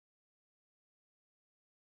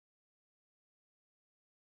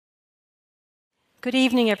Good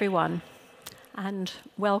evening, everyone, and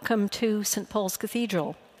welcome to St. Paul's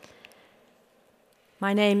Cathedral.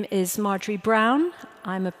 My name is Marjorie Brown.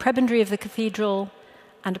 I'm a prebendary of the cathedral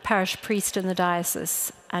and a parish priest in the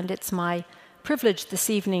diocese, and it's my privilege this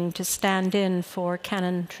evening to stand in for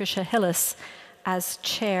Canon Tricia Hillis as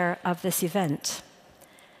chair of this event.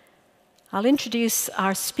 I'll introduce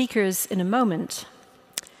our speakers in a moment,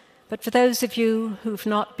 but for those of you who've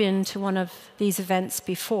not been to one of these events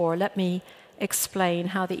before, let me explain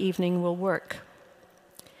how the evening will work.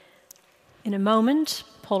 In a moment,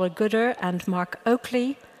 Paula Gooder and Mark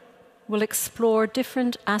Oakley will explore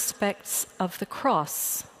different aspects of the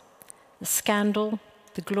cross, the scandal,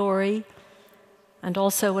 the glory, and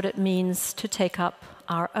also what it means to take up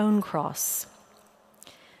our own cross.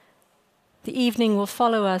 The evening will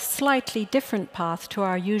follow a slightly different path to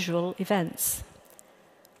our usual events.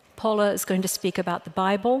 Paula is going to speak about the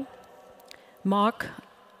Bible, Mark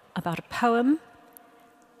about a poem,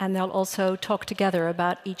 and they'll also talk together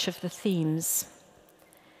about each of the themes.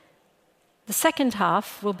 The second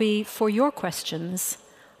half will be for your questions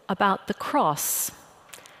about the cross,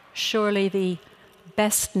 surely the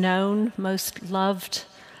best known, most loved,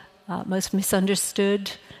 most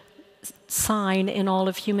misunderstood sign in all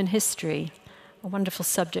of human history, a wonderful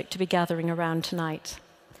subject to be gathering around tonight.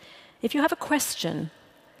 If you have a question,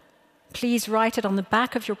 please write it on the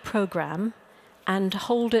back of your program and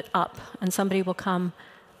hold it up, and somebody will come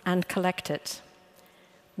and collect it.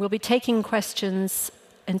 We'll be taking questions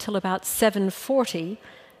until about 7:40,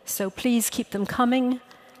 so please keep them coming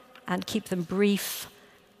and keep them brief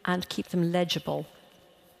and keep them legible.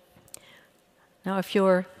 Now, if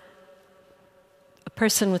you're a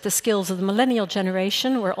person with the skills of the millennial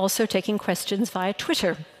generation, we're also taking questions via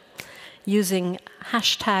Twitter using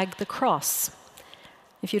 #TheCross.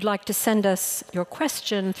 If you'd like to send us your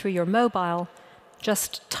question through your mobile,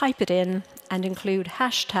 just type it in and include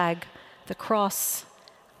 #TheCross,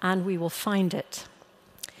 and we will find it.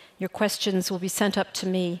 Your questions will be sent up to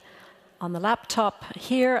me on the laptop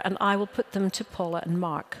here, and I will put them to Paula and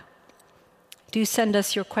Mark. Do send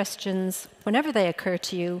us your questions whenever they occur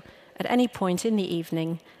to you at any point in the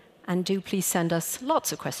evening, and do please send us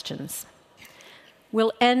lots of questions.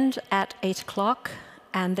 We'll end at 8 o'clock,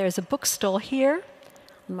 and there's a bookstall here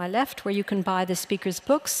on my left where you can buy the speakers'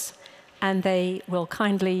 books, and they will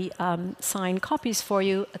kindly sign copies for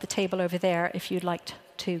you at the table over there if you'd like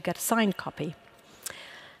to get a signed copy.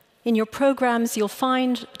 In your programs, you'll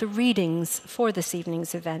find the readings for this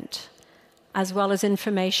evening's event, as well as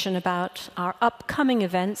information about our upcoming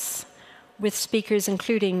events with speakers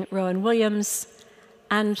including Rowan Williams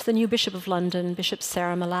and the new Bishop of London, Bishop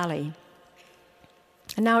Sarah Mullally.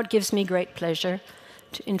 And now it gives me great pleasure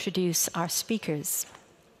to introduce our speakers.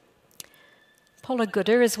 Paula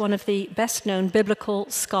Gooder is one of the best-known biblical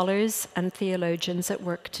scholars and theologians at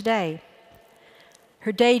work today.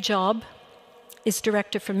 Her day job is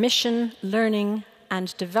Director for Mission, Learning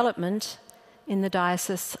and Development in the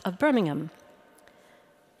Diocese of Birmingham.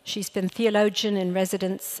 She's been theologian in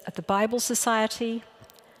residence at the Bible Society,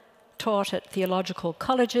 taught at theological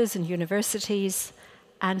colleges and universities,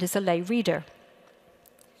 and is a lay reader.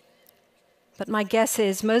 But my guess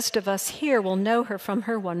is most of us here will know her from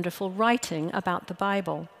her wonderful writing about the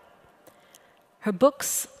Bible. Her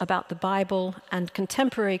books about the Bible and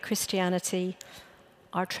contemporary Christianity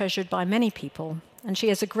are treasured by many people, and she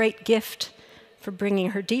has a great gift for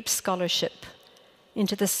bringing her deep scholarship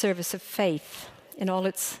into the service of faith in all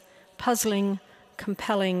its puzzling,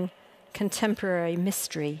 compelling, contemporary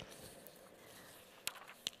mystery.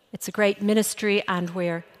 It's a great ministry, and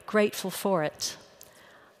we're grateful for it.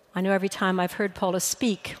 I know every time I've heard Paula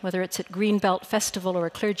speak, whether it's at Greenbelt Festival or a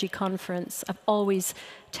clergy conference, I've always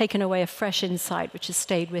taken away a fresh insight which has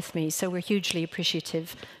stayed with me, so we're hugely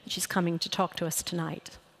appreciative that she's coming to talk to us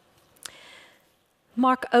tonight.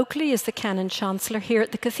 Mark Oakley is the Canon Chancellor here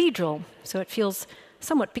at the Cathedral, so it feels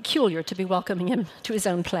somewhat peculiar to be welcoming him to his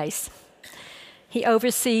own place. He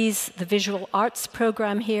oversees the visual arts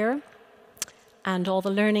program here and all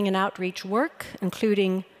the learning and outreach work,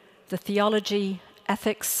 including the theology,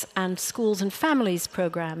 ethics, and schools and families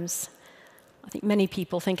programs. I think many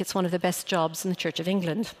people think it's one of the best jobs in the Church of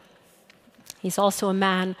England. He's also a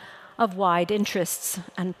man of wide interests,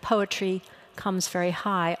 and poetry comes very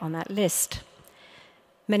high on that list.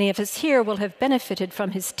 Many of us here will have benefited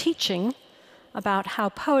from his teaching about how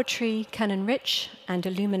poetry can enrich and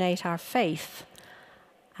illuminate our faith.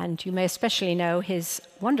 And you may especially know his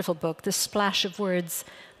wonderful book, The Splash of Words,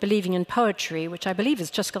 Believing in Poetry, which I believe has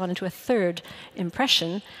just gone into a third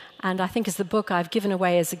impression, and I think is the book I've given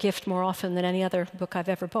away as a gift more often than any other book I've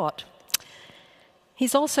ever bought.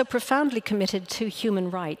 He's also profoundly committed to human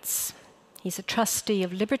rights. He's a trustee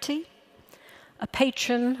of Liberty, a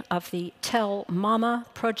patron of the Tell Mama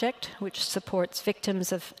project, which supports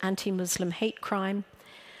victims of anti-Muslim hate crime,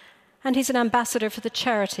 and he's an ambassador for the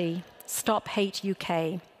charity Stop Hate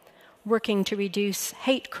UK, working to reduce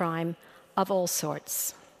hate crime of all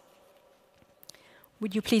sorts.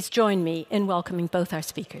 Would you please join me in welcoming both our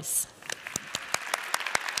speakers?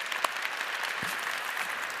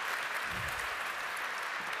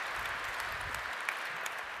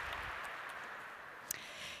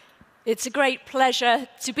 It's a great pleasure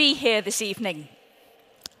to be here this evening.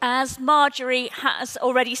 As Marjorie has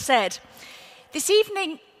already said, this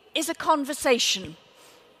evening is a conversation.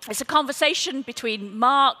 It's a conversation between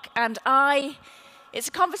Mark and I. It's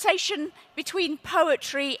a conversation between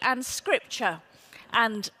poetry and scripture.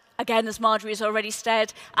 And again, as Marjorie has already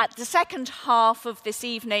said, at the second half of this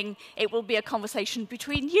evening, it will be a conversation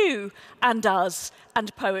between you and us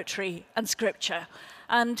and poetry and scripture.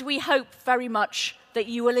 And we hope very much that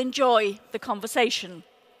you will enjoy the conversation.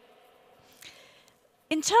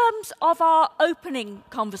 In terms of our opening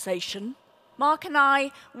conversation, Mark and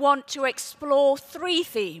I want to explore three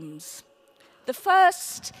themes. The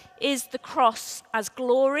first is the cross as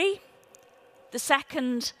glory, the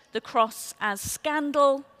second, the cross as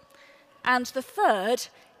scandal, and the third,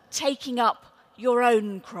 taking up your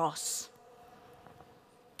own cross.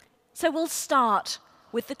 So we'll start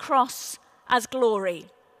with the cross as glory.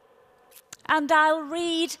 And I'll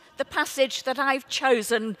read the passage that I've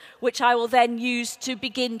chosen, which I will then use to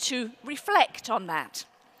begin to reflect on that,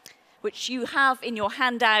 which you have in your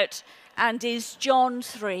handout and is John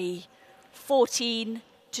 3, 14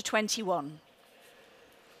 to 21.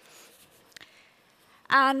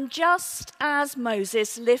 And just as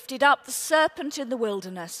Moses lifted up the serpent in the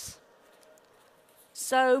wilderness,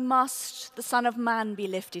 so must the Son of Man be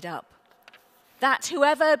lifted up, that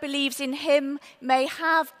whoever believes in him may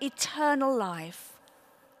have eternal life.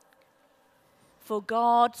 For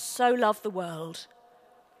God so loved the world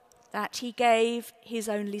that he gave his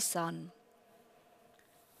only Son,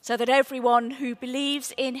 so that everyone who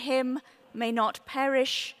believes in him may not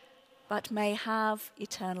perish, but may have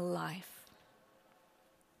eternal life.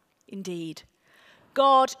 Indeed,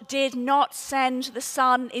 God did not send the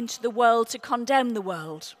Son into the world to condemn the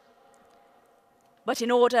world, but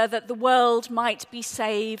in order that the world might be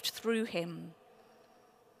saved through him.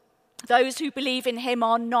 Those who believe in him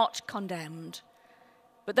are not condemned,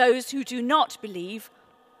 but those who do not believe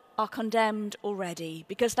are condemned already,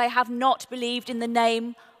 because they have not believed in the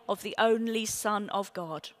name of the only Son of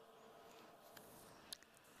God.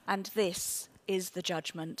 And this is the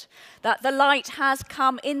judgment, that the light has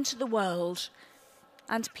come into the world,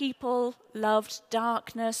 and people loved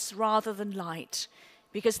darkness rather than light,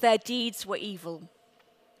 because their deeds were evil.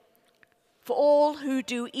 For all who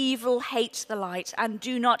do evil hate the light and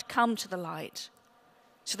do not come to the light,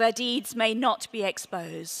 so their deeds may not be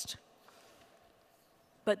exposed.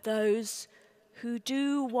 But those who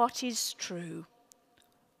do what is true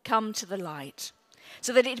come to the light,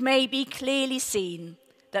 so that it may be clearly seen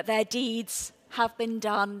that their deeds have been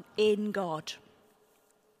done in God.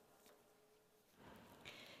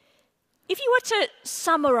 If you were to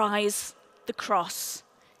summarize the cross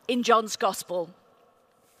in John's Gospel,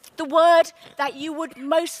 the word that you would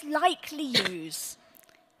most likely use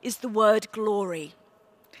is the word glory.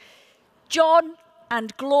 John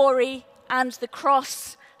and glory and the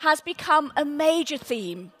cross has become a major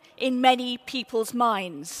theme in many people's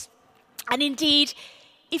minds. And indeed,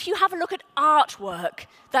 if you have a look at artwork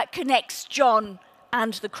that connects John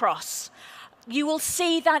and the cross, you will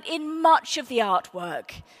see that in much of the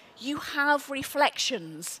artwork, you have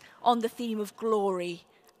reflections on the theme of glory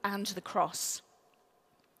and the cross.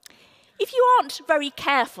 If you aren't very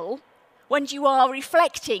careful when you are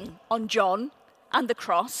reflecting on John and the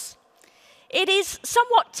cross, it is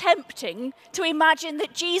somewhat tempting to imagine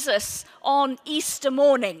that Jesus on Easter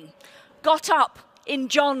morning got up in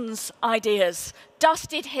John's ideas,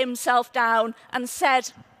 dusted himself down and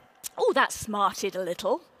said, "Oh, that smarted a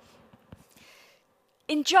little."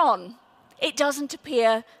 In John, it doesn't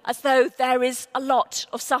appear as though there is a lot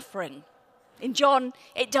of suffering. In John,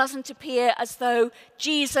 it doesn't appear as though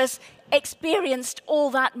Jesus experienced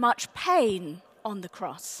all that much pain on the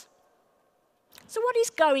cross. So what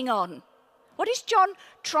is going on? What is John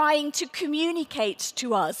trying to communicate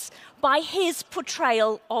to us by his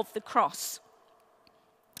portrayal of the cross?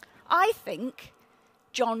 I think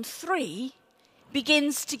John 3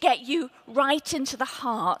 begins to get you right into the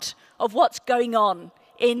heart of what's going on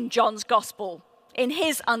in John's Gospel, in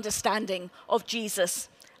his understanding of Jesus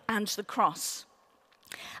and the cross.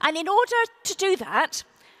 And in order to do that,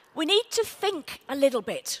 we need to think a little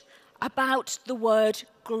bit about the word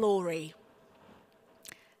glory.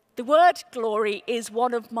 The word glory is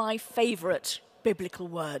one of my favourite biblical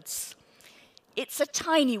words. It's a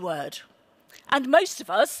tiny word. And most of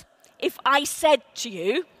us, if I said to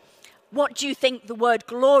you, what do you think the word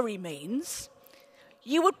glory means?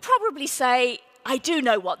 You would probably say, I do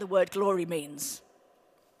know what the word glory means.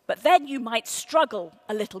 But then you might struggle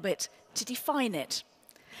a little bit to define it.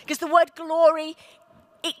 Because the word glory,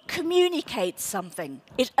 it communicates something.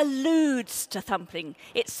 It alludes to something.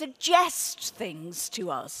 It suggests things to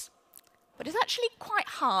us. But it's actually quite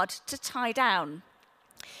hard to tie down.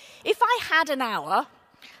 If I had an hour,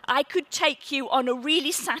 I could take you on a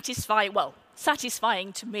really satisfying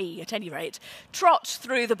to me at any rate, trot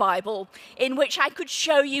through the Bible in which I could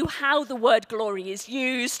show you how the word glory is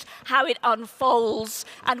used, how it unfolds,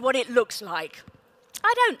 and what it looks like.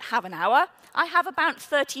 I don't have an hour. I have about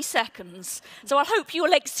 30 seconds, so I hope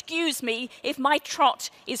you'll excuse me if my trot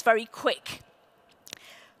is very quick.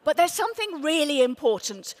 But there's something really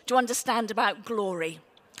important to understand about glory.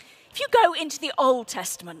 If you go into the Old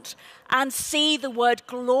Testament and see the word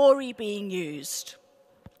glory being used,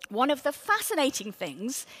 one of the fascinating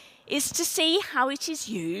things is to see how it is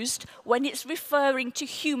used when it's referring to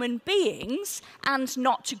human beings and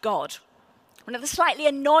not to God. One of the slightly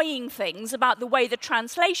annoying things about the way the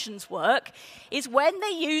translations work is when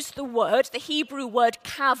they use the Hebrew word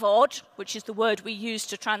kavod, which is the word we use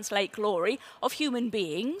to translate glory, of human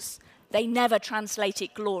beings, they never translate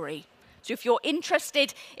it glory. So if you're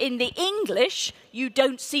interested in the English, you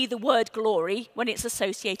don't see the word glory when it's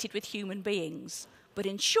associated with human beings. But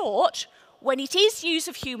in short, when it is used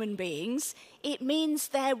of human beings, it means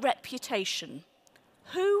their reputation,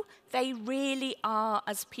 who they really are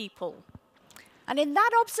as people. And in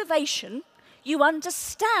that observation, you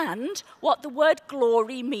understand what the word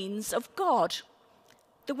glory means of God.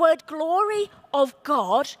 The word glory of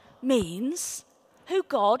God means who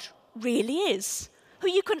God really is, who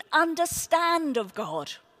you can understand of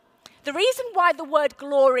God. The reason why the word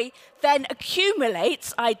glory then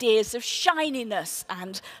accumulates ideas of shininess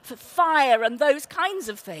and fire and those kinds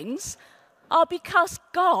of things are because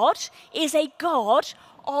God is a God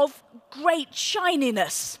of great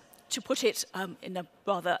shininess, to put it in a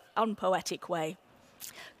rather unpoetic way.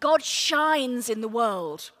 God shines in the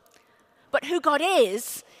world. But who God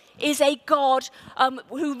is a God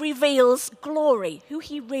who reveals glory, who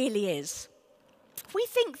he really is. If we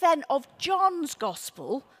think then of John's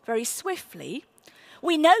Gospel very swiftly,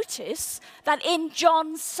 we notice that in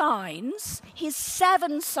John's signs, his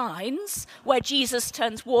 7 signs, where Jesus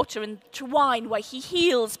turns water into wine, where he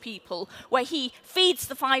heals people, where he feeds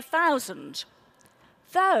the 5,000,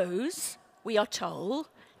 those, we are told,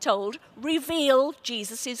 reveal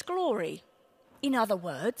Jesus' glory. In other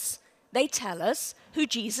words, they tell us who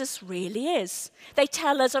Jesus really is. They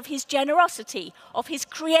tell us of his generosity, of his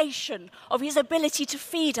creation, of his ability to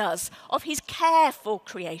feed us, of his care for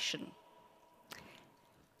creation.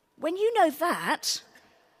 When you know that,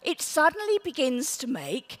 it suddenly begins to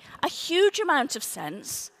make a huge amount of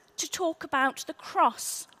sense to talk about the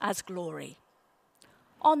cross as glory.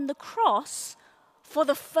 On the cross, for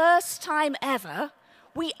the first time ever,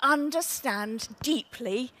 we understand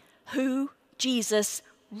deeply who Jesus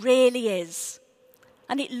really is.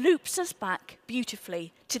 And it loops us back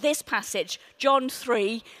beautifully to this passage, John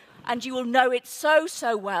 3, and you will know it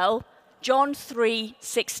so well, John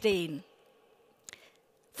 3:16.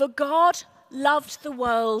 For God loved the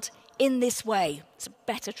world in this way. It's a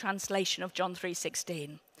better translation of John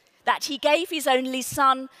 3:16. That he gave his only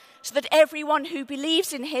Son so that everyone who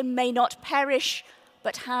believes in him may not perish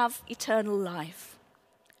but have eternal life.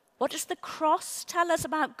 What does the cross tell us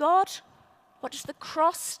about God? What does the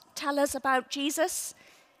cross tell us about Jesus?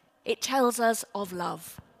 It tells us of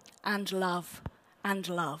love and love and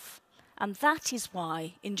love. And that is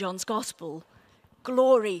why in John's Gospel,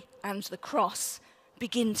 glory and the cross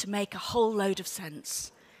begin to make a whole load of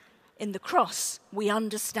sense. In the cross, we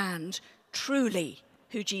understand truly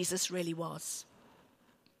who Jesus really was.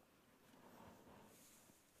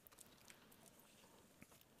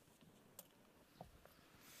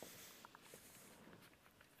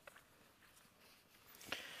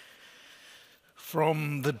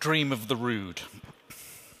 From The Dream of the Rood.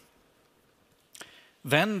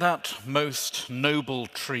 Then that most noble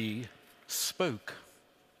tree spoke.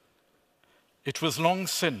 It was long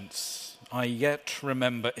since, I yet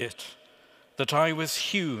remember it, that I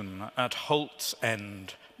was hewn at Holt's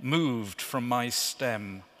End, moved from my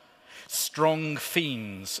stem. Strong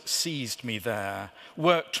fiends seized me there,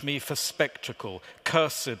 worked me for spectacle,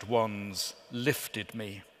 cursed ones lifted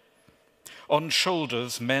me. On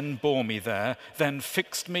shoulders men bore me there, then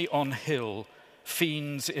fixed me on hill,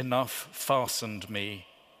 fiends enough fastened me.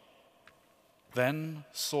 Then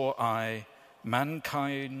saw I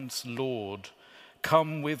mankind's Lord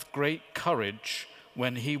come with great courage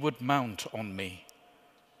when he would mount on me.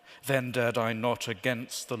 Then dared I not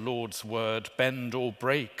against the Lord's word bend or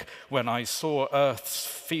break when I saw earth's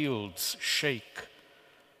fields shake.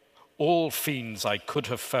 All fiends I could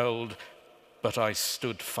have felled, but I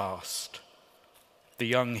stood fast. The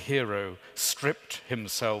young hero stripped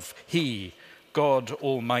himself, he, God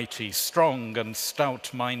Almighty, strong and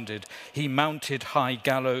stout-minded. He mounted high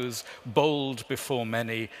gallows, bold before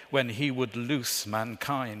many, when he would loose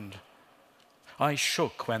mankind. I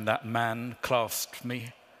shook when that man clasped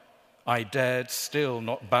me. I dared still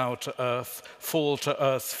not bow to earth, fall to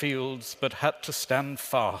earth's fields, but had to stand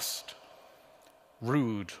fast.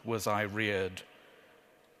 Rude was I reared.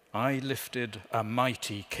 I lifted a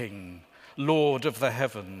mighty king, Lord of the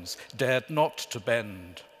heavens, dared not to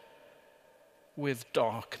bend. With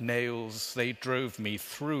dark nails they drove me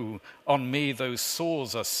through. On me those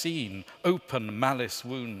sores are seen, open malice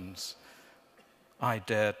wounds. I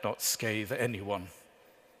dared not scathe anyone.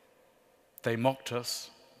 They mocked us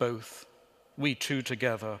both, we two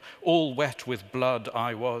together. All wet with blood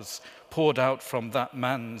I was, poured out from that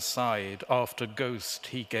man's side after ghost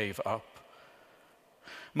he gave up.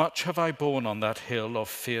 Much have I borne on that hill of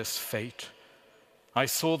fierce fate. I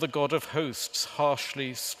saw the God of hosts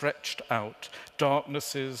harshly stretched out.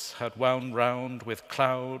 Darknesses had wound round with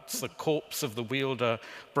clouds, the corpse of the wielder,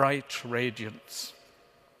 bright radiance.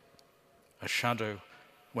 A shadow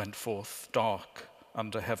went forth, dark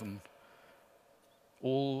under heaven.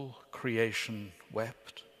 All creation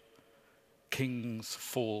wept. Kings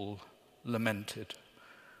fall lamented.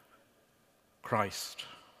 Christ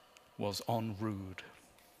was en route.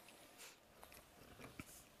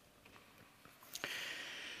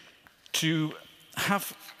 To have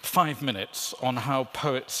 5 minutes on how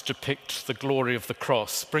poets depict the glory of the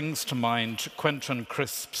cross brings to mind Quentin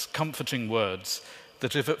Crisp's comforting words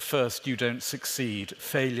that if at first you don't succeed,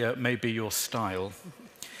 failure may be your style.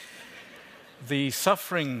 The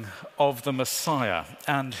suffering of the Messiah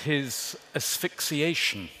and his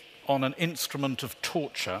asphyxiation on an instrument of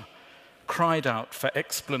torture cried out for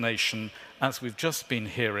explanation, as we've just been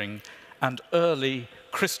hearing, and early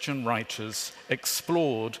Christian writers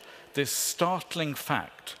explored this startling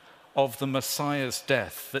fact of the Messiah's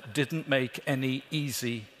death that didn't make any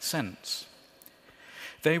easy sense.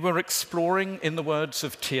 They were exploring, in the words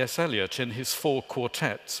of T.S. Eliot in his 4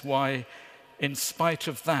 quartets, why, in spite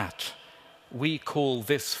of that, we call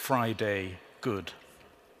this Friday good.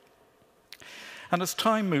 And as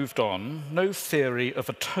time moved on, no theory of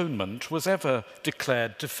atonement was ever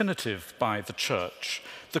declared definitive by the Church.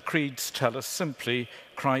 The creeds tell us simply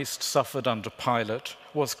Christ suffered under Pilate,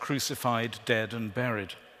 was crucified, dead, and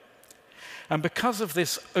buried. And because of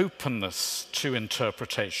this openness to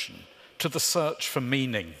interpretation, to the search for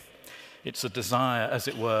meaning, it's a desire, as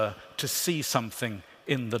it were, to see something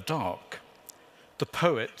in the dark, the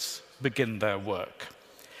poets begin their work.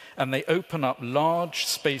 And they open up large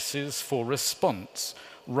spaces for response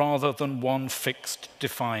rather than one fixed,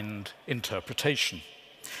 defined interpretation.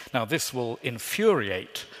 Now, this will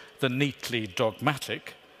infuriate the neatly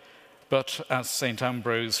dogmatic, but as St.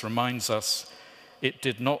 Ambrose reminds us, it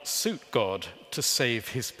did not suit God to save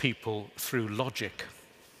his people through logic.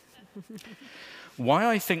 Why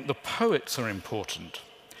I think the poets are important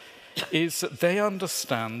is that they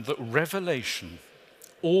understand that revelation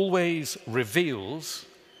always reveals,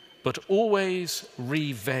 but always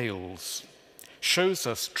reveals, shows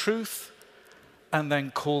us truth, and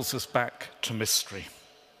then calls us back to mystery.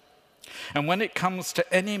 And when it comes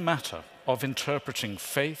to any matter of interpreting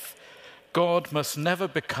faith, God must never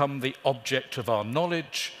become the object of our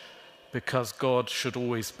knowledge, because God should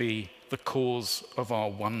always be the cause of our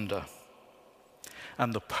wonder.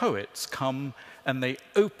 And the poets come and they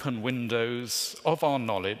open windows of our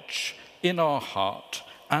knowledge in our heart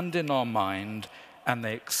and in our mind, and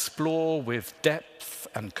they explore with depth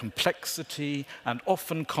and complexity and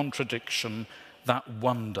often contradiction that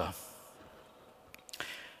wonder.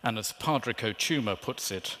 And as Padre Kotuma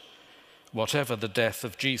puts it, whatever the death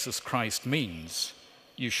of Jesus Christ means,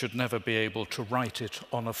 you should never be able to write it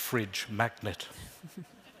on a fridge magnet.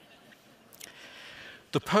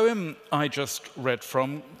 The poem I just read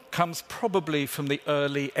from comes probably from the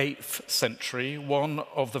early 8th century, one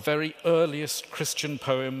of the very earliest Christian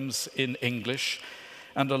poems in English,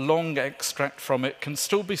 and a long extract from it can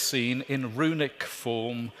still be seen in runic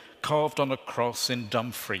form carved on a cross in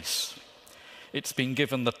Dumfries. It's been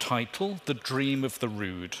given the title, The Dream of the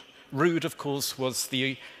Rood. Rood, of course, was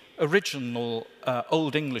the original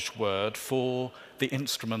Old English word for the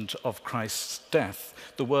instrument of Christ's death.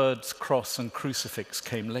 The words cross and crucifix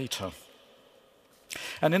came later.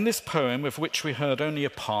 And in this poem, of which we heard only a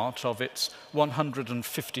part of its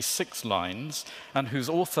 156 lines, and whose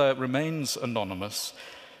author remains anonymous,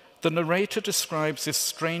 the narrator describes this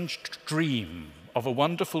strange dream of a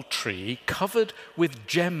wonderful tree covered with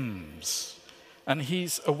gems. And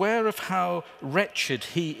he's aware of how wretched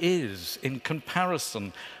he is in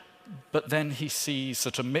comparison, but then he sees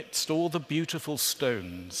that amidst all the beautiful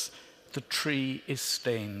stones, the tree is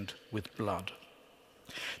stained with blood.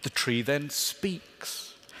 The tree then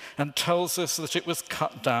speaks and tells us that it was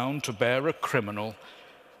cut down to bear a criminal,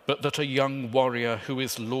 but that a young warrior who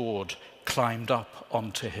is Lord climbed up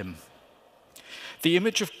onto him. The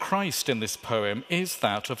image of Christ in this poem is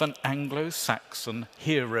that of an Anglo-Saxon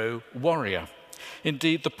hero warrior.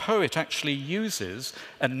 Indeed, the poet actually uses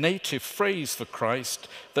a native phrase for Christ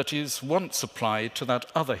that is once applied to that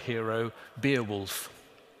other hero, Beowulf.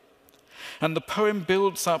 And the poem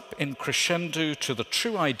builds up in crescendo to the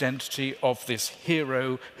true identity of this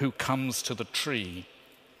hero who comes to the tree.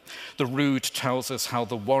 The Rood tells us how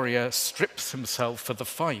the warrior strips himself for the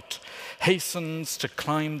fight, hastens to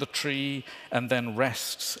climb the tree, and then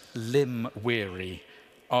rests limb-weary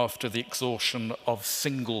after the exhaustion of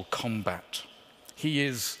single combat. He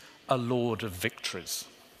is a lord of victories.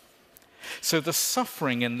 So the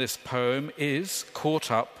suffering in this poem is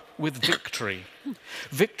caught up with victory.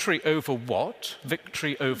 Victory over what?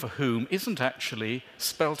 Victory over whom isn't actually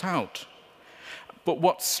spelt out. But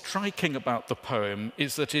what's striking about the poem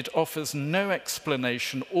is that it offers no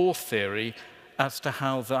explanation or theory as to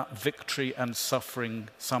how that victory and suffering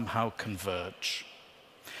somehow converge.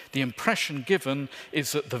 The impression given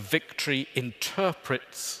is that the victory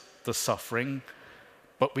interprets the suffering,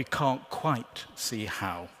 but we can't quite see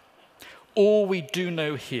how. All we do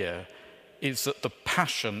know here is that the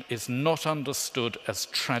passion is not understood as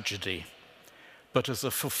tragedy, but as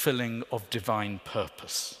a fulfilling of divine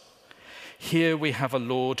purpose. Here we have a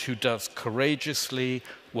Lord who does courageously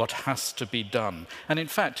what has to be done. And in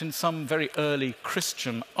fact, in some very early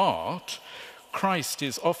Christian art, Christ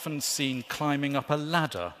is often seen climbing up a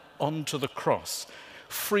ladder onto the cross,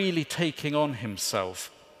 freely taking on himself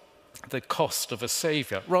the cost of a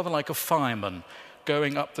saviour, rather like a fireman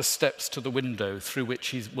going up the steps to the window through which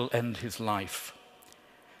he will end his life.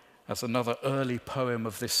 As another early poem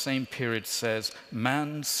of this same period says,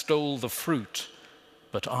 "Man stole the fruit,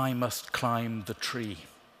 but I must climb the tree."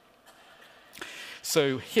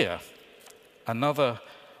 So here, another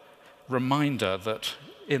reminder that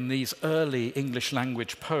in these early English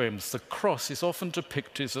language poems, the cross is often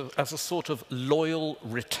depicted as a sort of loyal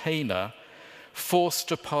retainer forced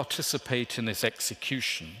to participate in this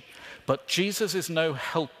execution. But Jesus is no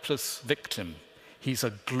helpless victim. He's a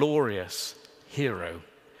glorious hero.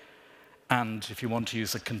 And if you want to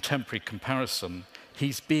use a contemporary comparison,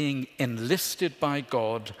 he's being enlisted by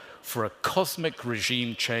God for a cosmic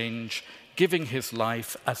regime change, giving his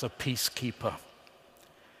life as a peacekeeper.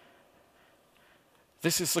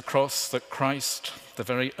 This is the cross that Christ, the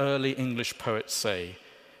very early English poets say,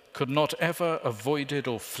 could not ever avoided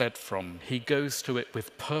or fled from. He goes to it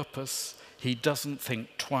with purpose. He doesn't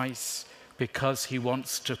think twice because he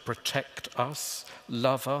wants to protect us,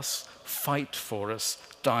 love us, fight for us,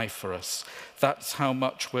 die for us. That's how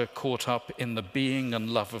much we're caught up in the being and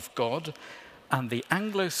love of God. And the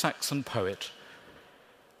Anglo-Saxon poet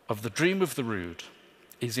of the Dream of the Rood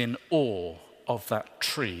is in awe of that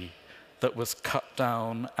tree that was cut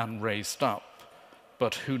down and raised up,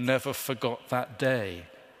 but who never forgot that day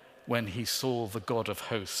when he saw the God of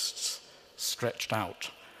hosts stretched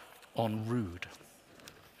out on Rood.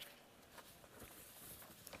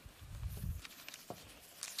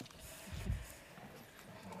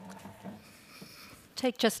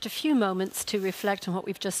 Take just a few moments to reflect on what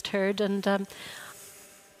we've just heard. And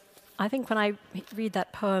I think when I read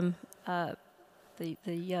that poem,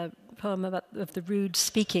 the poem of the Rood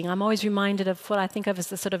speaking, I'm always reminded of what I think of as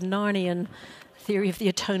the sort of Narnian theory of the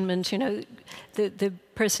atonement, you know, the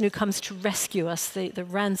person who comes to rescue us, the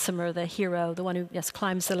ransomer, the hero, the one who, yes,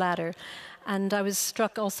 climbs the ladder. And I was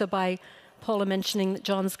struck also by Paula mentioning that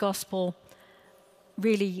John's Gospel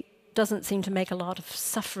really doesn't seem to make a lot of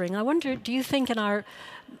suffering. I wonder, do you think in our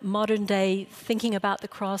modern day thinking about the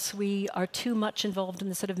cross, we are too much involved in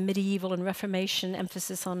the sort of medieval and Reformation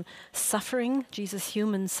emphasis on suffering, Jesus'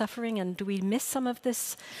 human suffering, and do we miss some of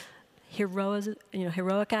this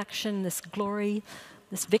heroic action, this glory,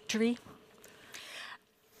 this victory?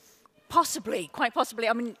 Possibly, quite possibly.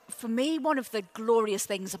 I mean, for me, one of the glorious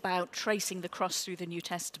things about tracing the cross through the New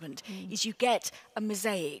Testament is you get a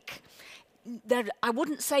mosaic. I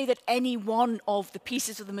wouldn't say that any one of the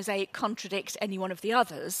pieces of the mosaic contradicts any one of the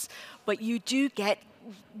others, but you do get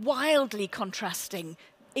wildly contrasting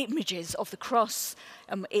images of the cross,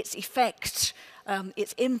 its effect,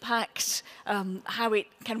 its impact, how it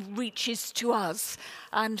kind of reaches to us.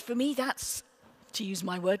 And for me, that's, to use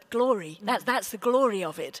my word, glory. That's the glory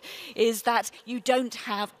of it, is that you don't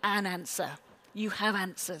have an answer. You have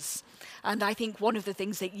answers. And I think one of the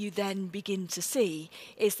things that you then begin to see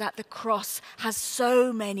is that the cross has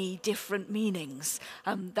so many different meanings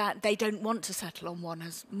that they don't want to settle on one,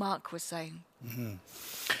 as Mark was saying. Mm-hmm.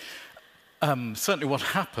 Certainly what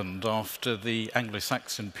happened after the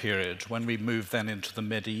Anglo-Saxon period, when we move then into the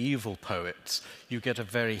medieval poets, you get a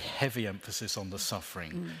very heavy emphasis on the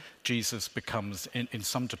suffering. Jesus becomes, in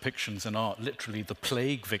some depictions in art, literally the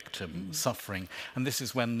plague victim suffering. And this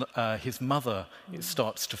is when his mother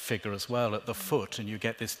starts to figure as well at the foot, and you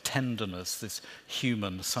get this tenderness, this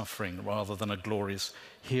human suffering, rather than a glorious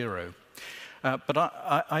hero. But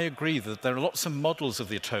I agree that there are lots of models of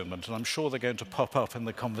the atonement, and I'm sure they're going to pop up in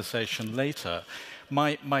the conversation later.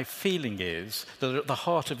 My feeling is that at the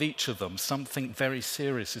heart of each of them, something very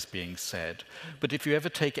serious is being said. But if you ever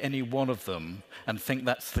take any one of them and think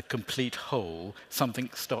that's the complete whole,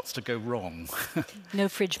 something starts to go wrong. No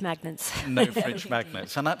fridge magnets. No fridge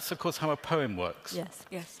magnets. And that's, of course, how a poem works. Yes.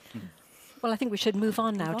 Yes. Well, I think we should move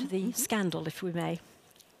on now to the scandal, if we may.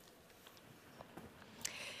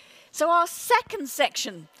 So our second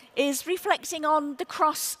section is reflecting on the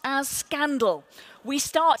cross as scandal. We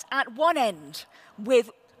start at one end with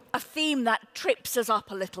a theme that trips us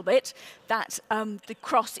up a little bit, that the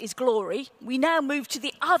cross is glory. We now move to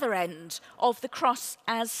the other end of the cross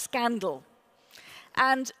as scandal.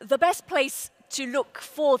 And the best place to look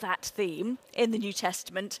for that theme in the New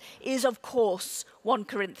Testament is, of course, 1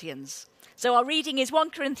 Corinthians. So our reading is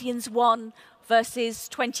 1 Corinthians 1, verses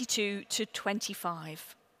 22 to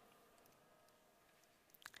 25.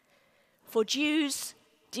 For Jews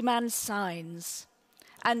demand signs,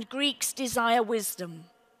 and Greeks desire wisdom.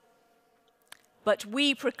 But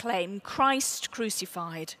we proclaim Christ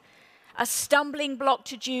crucified, a stumbling block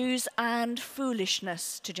to Jews and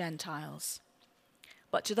foolishness to Gentiles.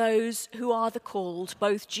 But to those who are the called,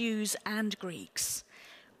 both Jews and Greeks,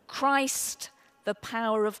 Christ, the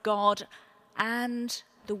power of God and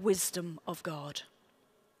the wisdom of God.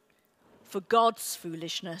 For God's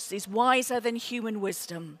foolishness is wiser than human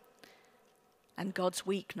wisdom, and God's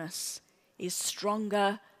weakness is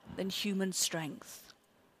stronger than human strength.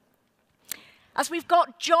 As we've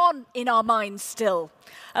got John in our minds still,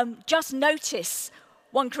 just notice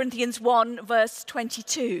 1 Corinthians 1, verse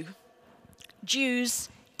 22. Jews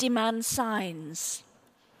demand signs.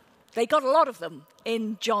 They got a lot of them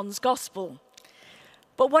in John's Gospel.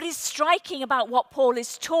 But what is striking about what Paul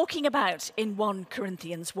is talking about in 1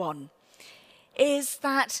 Corinthians 1 is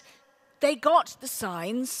that they got the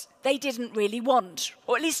signs they didn't really want,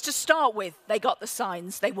 or at least to start with, they got the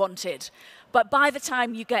signs they wanted. But by the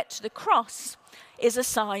time you get to the cross is a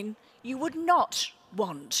sign you would not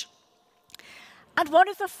want. And one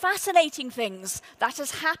of the fascinating things that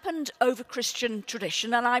has happened over Christian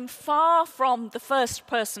tradition, and I'm far from the first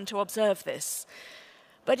person to observe this,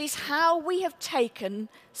 but is how we have taken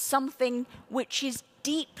something which is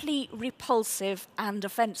deeply repulsive and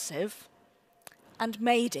offensive and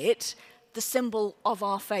made it the symbol of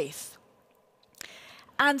our faith.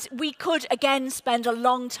 And we could again spend a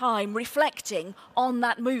long time reflecting on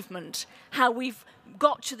that movement, how we've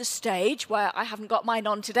got to the stage where I haven't got mine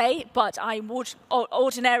on today, but I would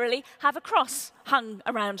ordinarily have a cross hung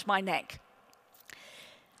around my neck.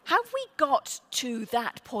 Have we got to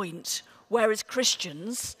that point where as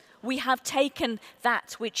Christians we have taken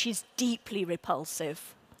that which is deeply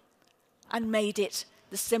repulsive and made it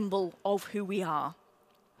the symbol of who we are?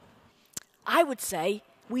 I would say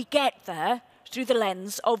we get there through the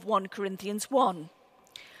lens of 1 Corinthians 1.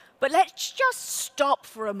 But let's just stop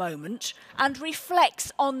for a moment and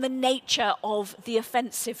reflect on the nature of the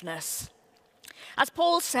offensiveness. As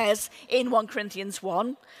Paul says in 1 Corinthians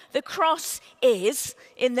 1, the cross is,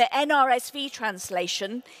 in the NRSV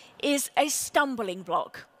translation, is a stumbling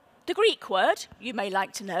block. The Greek word, you may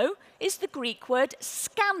like to know, is the Greek word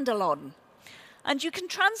scandalon. And you can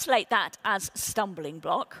translate that as stumbling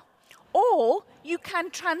block, or you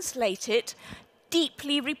can translate it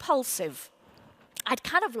deeply repulsive. I'd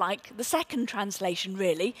kind of like the second translation,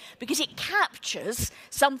 really, because it captures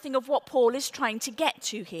something of what Paul is trying to get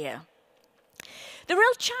to here. The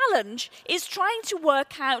real challenge is trying to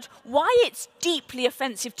work out why it's deeply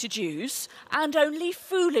offensive to Jews and only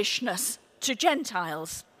foolishness to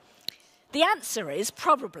Gentiles. The answer is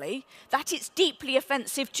probably that it's deeply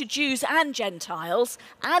offensive to Jews and Gentiles,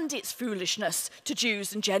 and it's foolishness to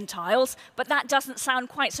Jews and Gentiles, but that doesn't sound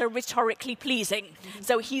quite so rhetorically pleasing.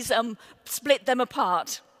 So he's split them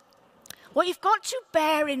apart. What you've got to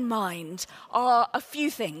bear in mind are a few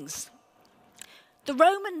things. The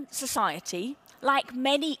Roman society, like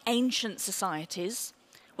many ancient societies,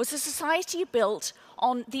 was a society built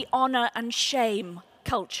on the honour and shame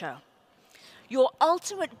culture. Your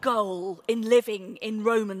ultimate goal in living in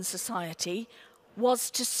Roman society was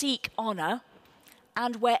to seek honour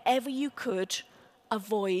and, wherever you could,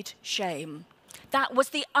 avoid shame. That was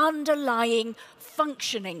the underlying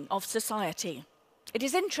functioning of society. It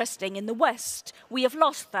is interesting, in the West, we have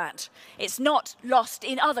lost that. It's not lost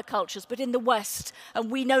in other cultures, but in the West, and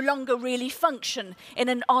we no longer really function in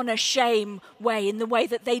an honour-shame way, in the way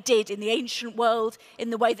that they did in the ancient world, in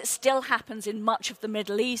the way that still happens in much of the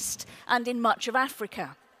Middle East and in much of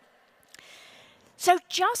Africa. So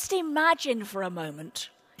just imagine for a moment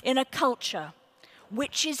in a culture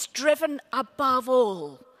which is driven above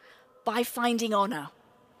all by finding honour,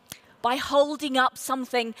 by holding up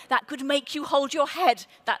something that could make you hold your head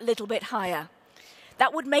that little bit higher,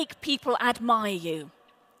 that would make people admire you.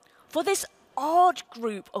 For this odd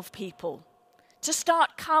group of people to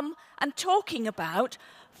start come and talking about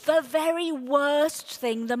the very worst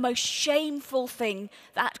thing, the most shameful thing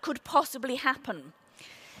that could possibly happen.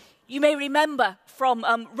 You may remember from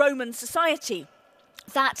Roman society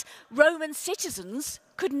that Roman citizens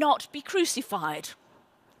could not be crucified.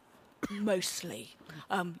 Mostly.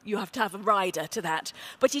 You have to have a rider to that.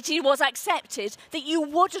 But it was accepted that you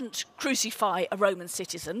wouldn't crucify a Roman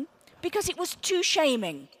citizen because it was too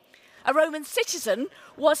shaming. A Roman citizen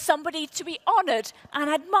was somebody to be honoured and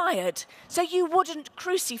admired, so you wouldn't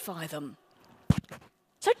crucify them.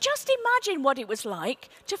 So just imagine what it was like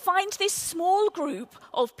to find this small group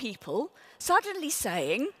of people suddenly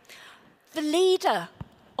saying, the leader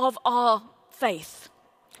of our faith,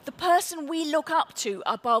 the person we look up to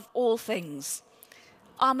above all things,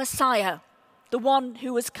 our Messiah, the one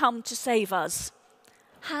who has come to save us,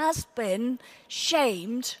 has been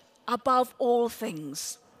shamed above all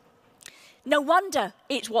things. No wonder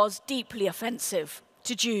it was deeply offensive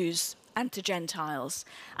to Jews and to Gentiles.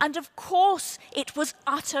 And of course it was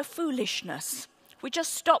utter foolishness. We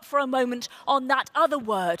just stop for a moment on that other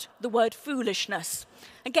word, the word foolishness.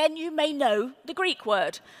 Again, you may know the Greek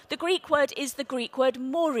word. The Greek word is the Greek word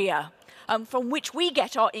moria, from which we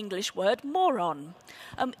get our English word moron.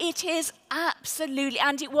 It is absolutely,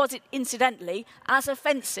 and it was incidentally, as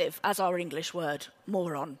offensive as our English word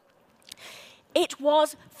moron. It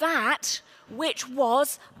was that which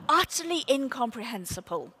was utterly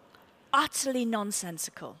incomprehensible, utterly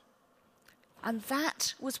nonsensical. And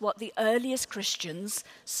that was what the earliest Christians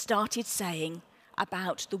started saying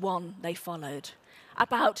about the one they followed,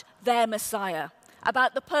 about their Messiah,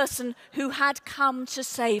 about the person who had come to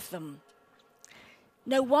save them.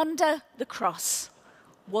 No wonder the cross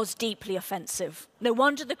was deeply offensive. No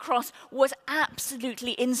wonder the cross was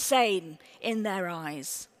absolutely insane in their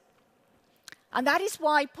eyes. And that is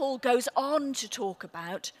why Paul goes on to talk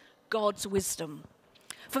about God's wisdom.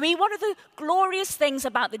 For me, one of the glorious things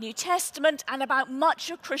about the New Testament and about much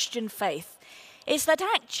of Christian faith is that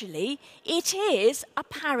actually it is a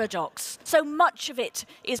paradox. So much of it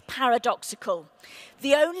is paradoxical.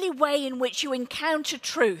 The only way in which you encounter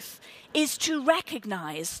truth is to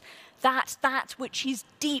recognize that that which is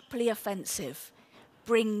deeply offensive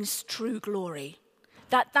brings true glory.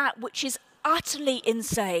 That which is utterly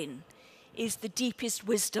insane is the deepest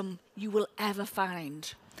wisdom you will ever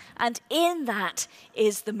find. And in that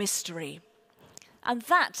is the mystery. And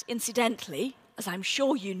that, incidentally, as I'm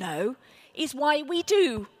sure you know, is why we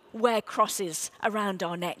do wear crosses around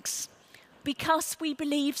our necks. Because we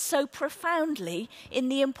believe so profoundly in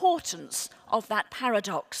the importance of that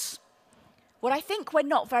paradox. What I think we're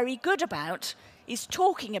not very good about is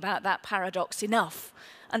talking about that paradox enough.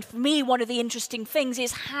 And for me, one of the interesting things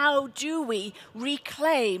is how do we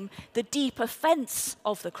reclaim the deep offence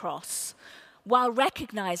of the cross while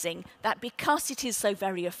recognising that because it is so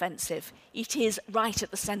very offensive, it is right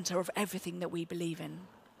at the centre of everything that we believe in.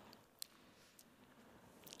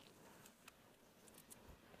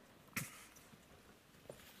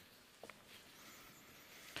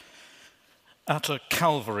 At a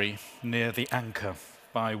Calvary near the Anchor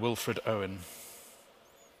by Wilfred Owen.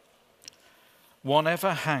 One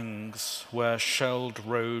ever hangs where shelled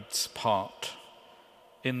roads part.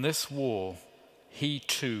 In this war, he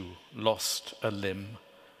too lost a limb,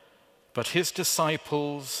 but his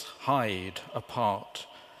disciples hide apart,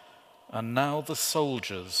 and now the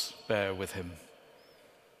soldiers bear with him.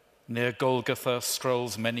 Near Golgotha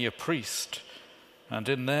strolls many a priest, and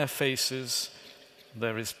in their faces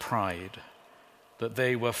there is pride, that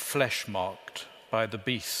they were flesh-marked by the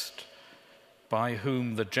beast, by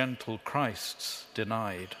whom the gentle Christ's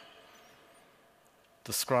denied.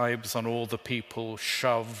 The scribes and all the people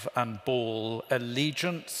shove and bawl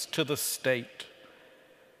allegiance to the state.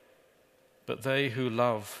 But they who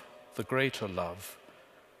love the greater love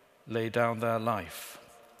lay down their life.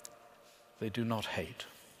 They do not hate.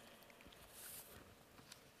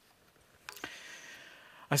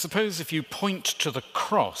 I suppose if you point to the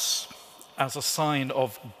cross as a sign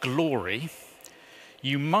of glory,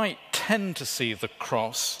 you might tend to see the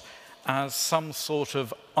cross as some sort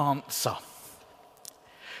of answer.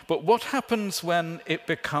 But what happens when it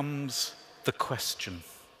becomes the question?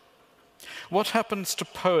 What happens to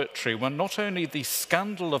poetry when not only the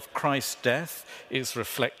scandal of Christ's death is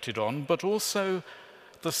reflected on, but also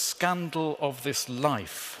the scandal of this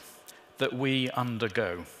life that we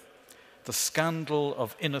undergo? The scandal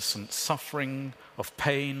of innocent suffering, of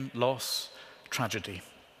pain, loss, tragedy.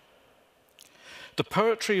 The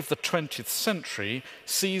poetry of the 20th century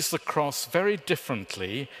sees the cross very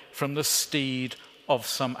differently from the steed of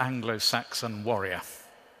some Anglo-Saxon warrior.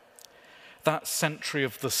 That century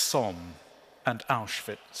of the Somme and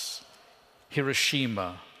Auschwitz,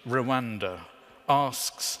 Hiroshima, Rwanda,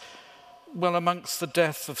 asks, well, amongst the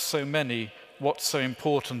death of so many, what's so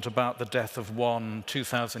important about the death of one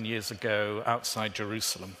 2,000 years ago outside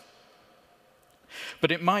Jerusalem?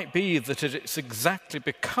 But it might be that it's exactly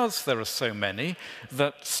because there are so many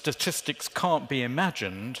that statistics can't be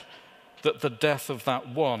imagined that the death of that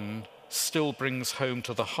one still brings home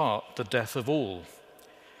to the heart the death of all.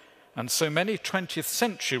 And so many 20th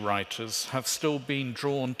century writers have still been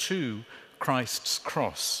drawn to Christ's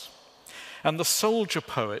cross. And the soldier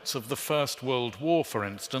poets of the First World War, for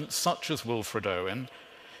instance, such as Wilfred Owen,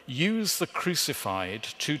 use the crucified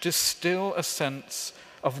to distill a sense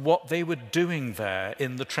of what they were doing there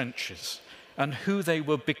in the trenches and who they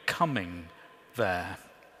were becoming there.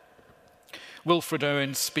 Wilfred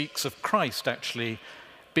Owen speaks of Christ actually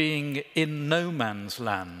being in no man's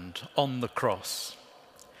land on the cross.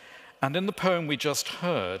 And in the poem we just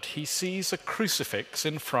heard, he sees a crucifix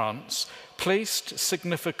in France placed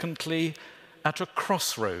significantly at a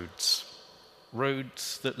crossroads,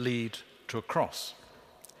 roads that lead to a cross,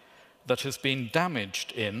 that has been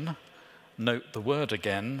damaged in, note the word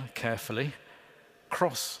again carefully,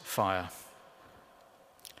 crossfire.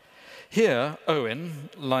 Here, Owen,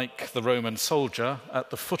 like the Roman soldier at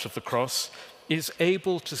the foot of the cross, is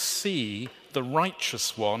able to see the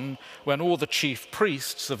righteous one when all the chief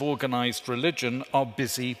priests of organized religion are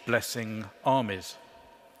busy blessing armies.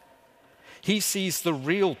 He sees the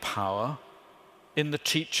real power in the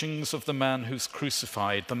teachings of the man who's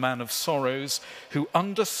crucified, the man of sorrows, who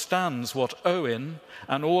understands what Owen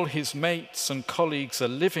and all his mates and colleagues are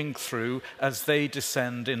living through as they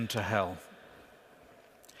descend into hell.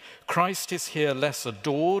 Christ is here less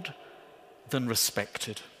adored than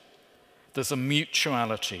respected. There's a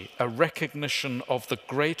mutuality, a recognition of the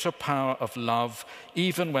greater power of love,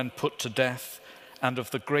 even when put to death, and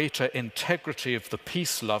of the greater integrity of the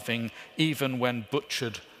peace-loving, even when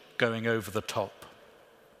butchered, going over the top.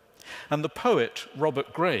 And the poet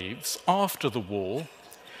Robert Graves, after the war,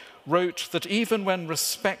 wrote that even when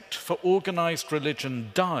respect for organized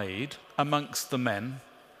religion died amongst the men,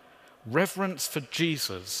 reverence for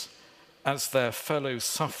Jesus as their fellow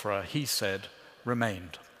sufferer, he said,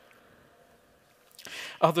 remained.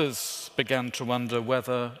 Others began to wonder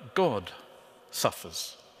whether God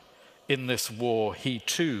suffers. In this war, he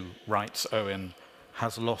too, writes Owen,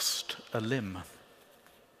 has lost a limb.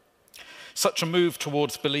 Such a move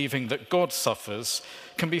towards believing that God suffers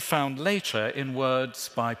can be found later in words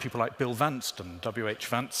by people like Bill Vanston, W.H.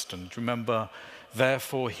 Vanston. Remember,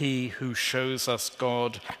 therefore he who shows us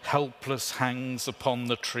God helpless hangs upon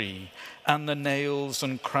the tree, and the nails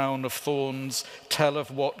and crown of thorns tell of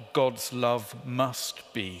what God's love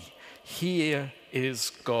must be. Here is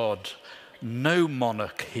God, no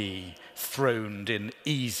monarch he, throned in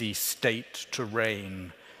easy state to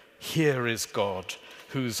reign. Here is God,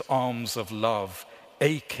 whose arms of love,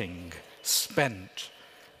 aching, spent,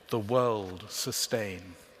 the world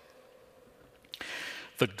sustain.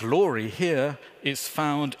 The glory here is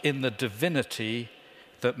found in the divinity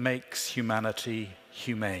that makes humanity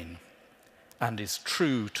humane and is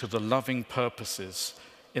true to the loving purposes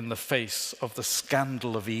in the face of the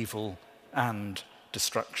scandal of evil and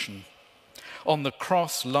destruction. On the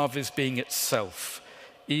cross, love is being itself,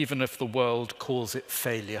 even if the world calls it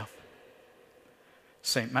failure.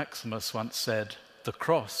 St. Maximus once said, "The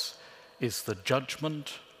cross is the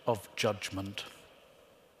judgment of judgment."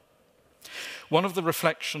 One of the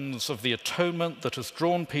reflections of the atonement that has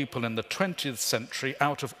drawn people in the 20th century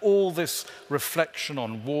out of all this reflection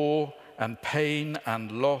on war and pain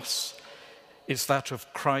and loss is that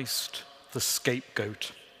of Christ, the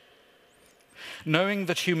scapegoat. knowing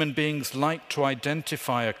that human beings like to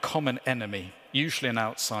identify a common enemy, usually an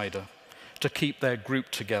outsider, to keep their group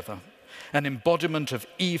together, an embodiment of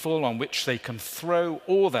evil on which they can throw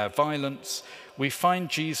all their violence, we find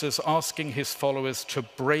Jesus asking his followers to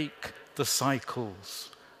break the cycles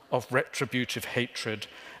of retributive hatred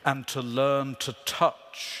and to learn to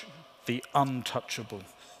touch the untouchable.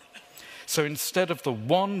 So instead of the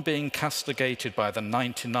one being castigated by the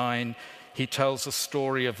 99, he tells a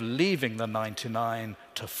story of leaving the 99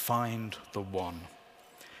 to find the one.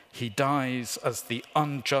 He dies as the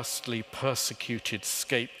unjustly persecuted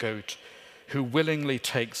scapegoat who willingly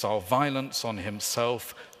takes our violence on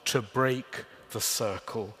himself to break the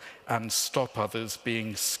circle and stop others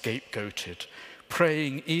being scapegoated,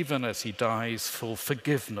 praying even as he dies for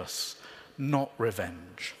forgiveness, not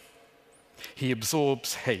revenge. He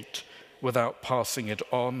absorbs hate without passing it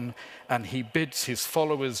on, and he bids his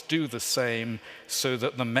followers do the same so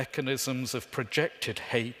that the mechanisms of projected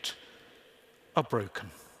hate are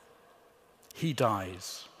broken. He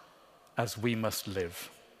dies as we must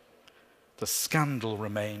live. The scandal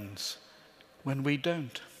remains when we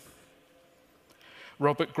don't.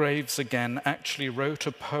 Robert Graves again actually wrote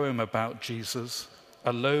a poem about Jesus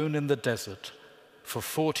alone in the desert for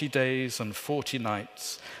 40 days and 40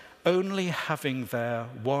 nights, only having there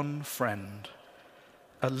one friend,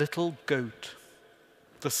 a little goat,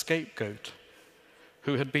 the scapegoat,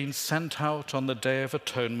 who had been sent out on the Day of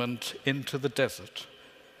Atonement into the desert,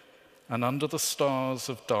 and under the stars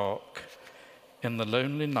of dark, in the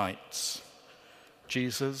lonely nights,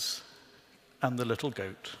 Jesus and the little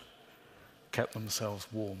goat kept themselves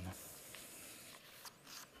warm.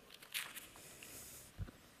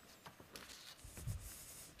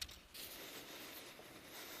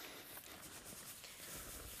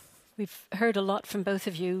 We've heard a lot from both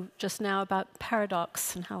of you just now about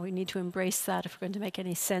paradox and how we need to embrace that if we're going to make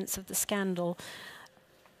any sense of the scandal.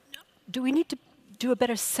 Do we need to do a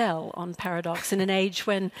better sell on paradox in an age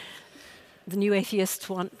when the new atheists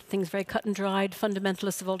want things very cut and dried,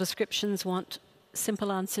 fundamentalists of all descriptions want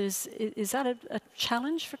simple answers? Is that a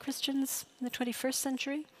challenge for Christians in the 21st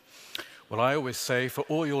century? Well, I always say, for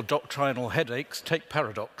all your doctrinal headaches, take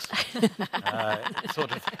paradox. It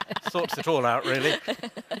sort of sorts it all out, really.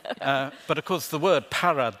 But of course, the word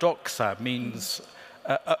paradoxa means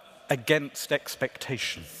against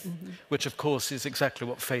expectation, which of course is exactly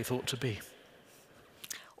what faith ought to be.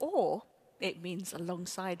 Or it means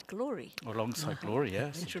alongside glory. Alongside glory,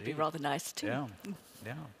 yes. Which would be rather nice too.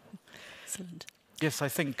 Yeah. Excellent. Yes, I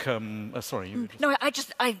think. Sorry. No,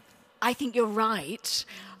 I think you're right.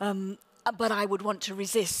 But I would want to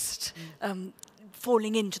resist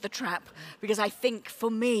falling into the trap, because I think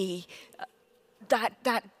for me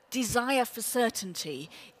that desire for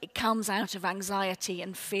certainty, it comes out of anxiety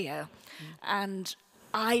and fear. And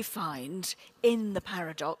I find in the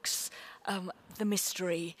paradox the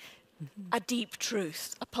mystery, a deep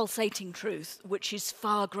truth, a pulsating truth, which is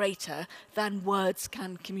far greater than words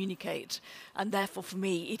can communicate. And therefore, for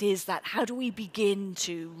me, it is that how do we begin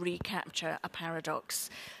to recapture a paradox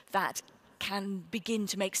that can begin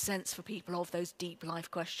to make sense for people of those deep life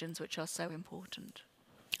questions which are so important?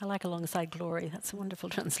 I like alongside glory. That's a wonderful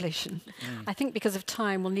translation. I think because of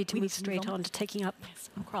time, we'll need to move straight on to taking up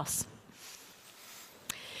a cross.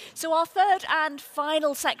 So our third and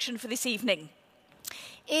final section for this evening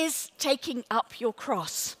is taking up your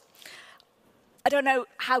cross. I don't know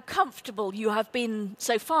how comfortable you have been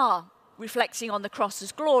so far reflecting on the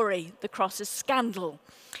cross's glory, the cross's scandal.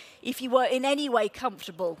 If you were in any way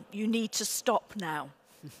comfortable, you need to stop now.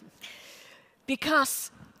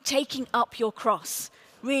 Because taking up your cross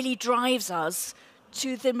really drives us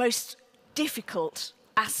to the most difficult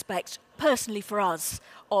aspect, personally for us,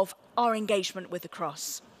 of our engagement with the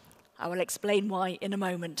cross. I will explain why in a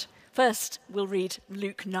moment. First, we'll read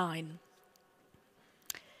Luke 9.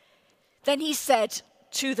 Then he said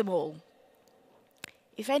to them all,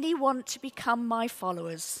 "If any want to become my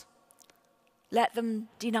followers, let them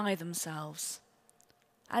deny themselves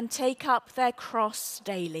and take up their cross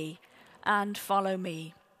daily and follow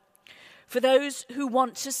me. For those who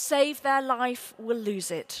want to save their life will lose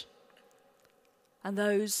it, and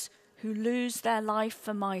those who lose their life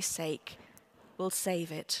for my sake will save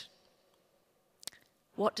it.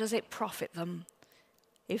 What does it profit them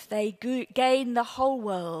if they gain the whole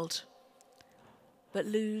world but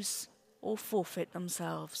lose or forfeit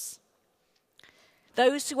themselves?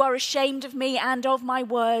 Those who are ashamed of me and of my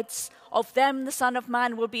words, of them the Son of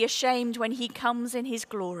Man will be ashamed when he comes in his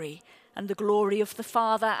glory and the glory of the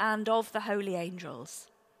Father and of the holy angels.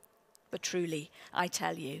 But truly, I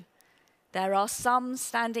tell you, there are some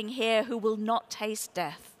standing here who will not taste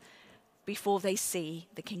death before they see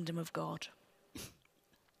the kingdom of God."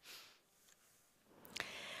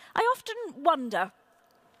 I often wonder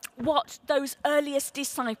what those earliest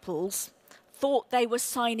disciples thought they were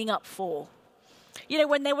signing up for. You know,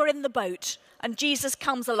 when they were in the boat and Jesus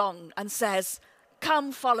comes along and says,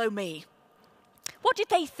 "Come, follow me." What did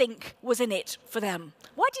they think was in it for them?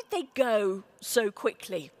 Why did they go so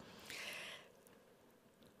quickly?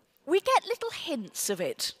 We get little hints of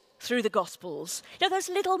it through the Gospels. You know, those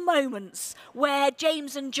little moments where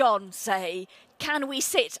James and John say, "Can we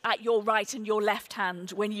sit at your right and your left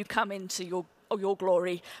hand when you come into your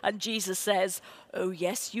glory?" And Jesus says, "Oh,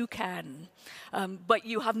 yes, you can. But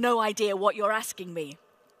you have no idea what you're asking me."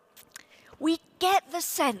 We get the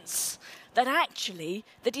sense that actually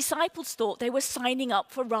the disciples thought they were signing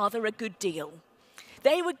up for rather a good deal.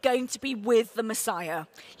 They were going to be with the Messiah.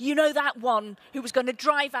 You know, that one who was going to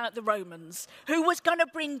drive out the Romans, who was going to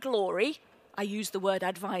bring glory. I use the word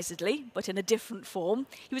advisedly, but in a different form.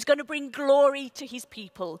 He was going to bring glory to his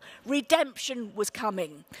people. Redemption was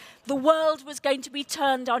coming. The world was going to be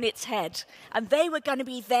turned on its head, and they were going to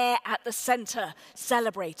be there at the centre,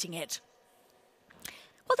 celebrating it.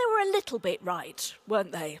 Well, they were a little bit right,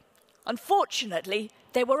 weren't they? Unfortunately,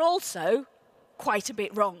 they were also quite a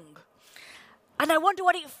bit wrong. And I wonder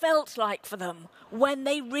what it felt like for them when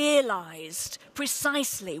they realised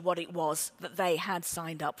precisely what it was that they had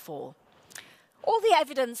signed up for. All the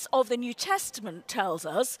evidence of the New Testament tells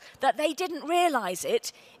us that they didn't realise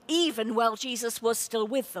it even while Jesus was still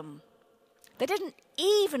with them. They didn't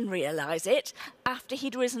even realise it after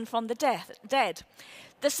he'd risen from the dead.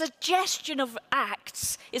 The suggestion of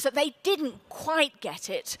Acts is that they didn't quite get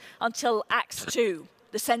it until Acts 2,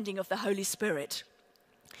 the sending of the Holy Spirit.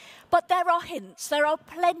 But there are hints, there are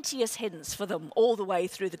plenteous hints for them all the way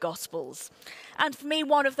through the Gospels. And for me,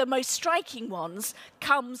 one of the most striking ones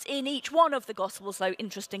comes in each one of the Gospels, though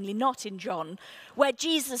interestingly not in John, where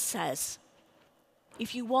Jesus says,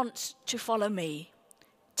 "If you want to follow me,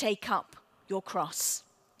 take up your cross."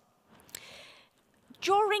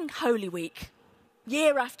 During Holy Week,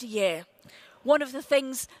 year after year, one of the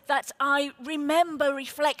things that I remember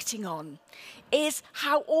reflecting on is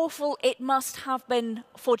how awful it must have been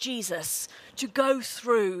for Jesus to go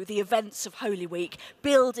through the events of Holy Week,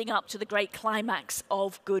 building up to the great climax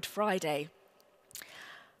of Good Friday.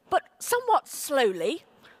 But somewhat slowly,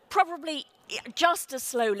 probably just as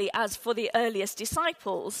slowly as for the earliest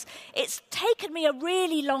disciples, it's taken me a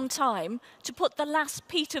really long time to put the last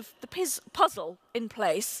piece of the puzzle in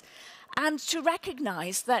place and to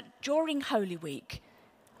recognise that during Holy Week,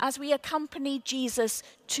 as we accompany Jesus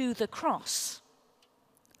to the cross,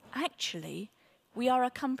 actually, we are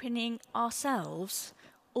accompanying ourselves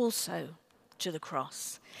also to the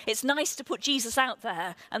cross. It's nice to put Jesus out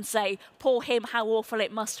there and say, "Poor him, how awful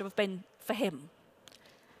it must have been for him."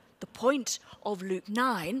 The point of Luke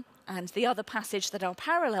 9 and the other passage that are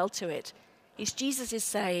parallel to it is Jesus is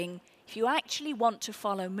saying, if you actually want to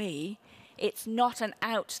follow me, it's not an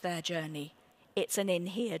out there journey, it's an in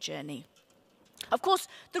here journey. Of course,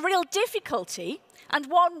 the real difficulty, and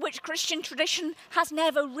one which Christian tradition has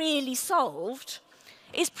never really solved,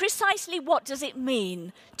 is precisely what does it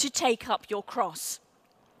mean to take up your cross.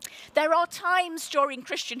 There are times during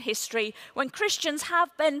Christian history when Christians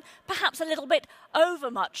have been perhaps a little bit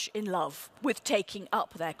overmuch in love with taking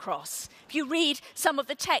up their cross. If you read some of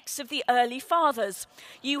the texts of the early fathers,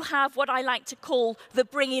 you have what I like to call the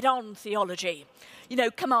bring it on theology. You know,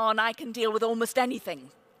 come on, I can deal with almost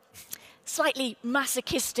anything. Slightly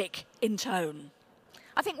masochistic in tone.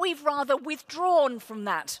 I think we've rather withdrawn from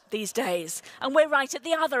that these days, and we're right at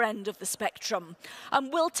the other end of the spectrum.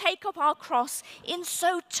 And we'll take up our cross in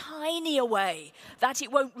so tiny a way that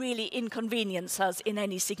it won't really inconvenience us in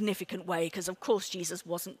any significant way, because of course Jesus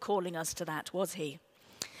wasn't calling us to that, was he?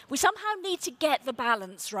 We somehow need to get the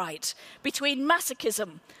balance right between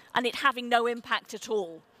masochism and it having no impact at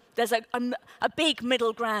all. There's a big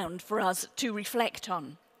middle ground for us to reflect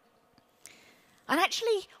on. And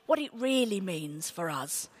actually, what it really means for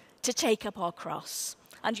us to take up our cross.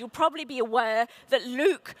 And you'll probably be aware that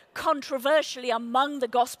Luke, controversially among the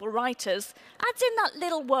gospel writers, adds in that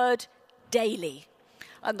little word, daily.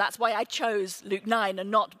 And that's why I chose Luke 9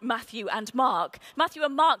 and not Matthew and Mark. Matthew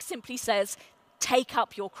and Mark simply says, take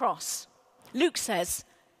up your cross. Luke says,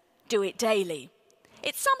 do it daily.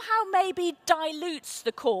 It somehow maybe dilutes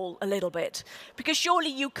the call a little bit, because surely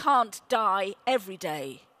you can't die every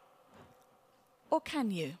day. Or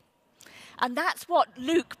can you? And that's what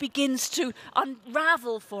Luke begins to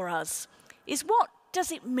unravel for us, is what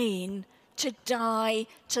does it mean to die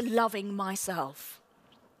to loving myself?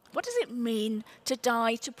 What does it mean to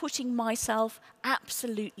die to putting myself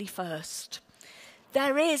absolutely first?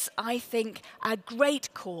 There is, I think, a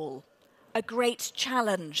great call, a great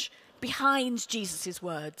challenge behind Jesus'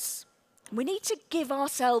 words. We need to give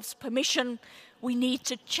ourselves permission. We need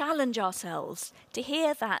to challenge ourselves to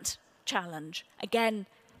hear that challenge again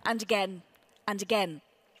and again and again.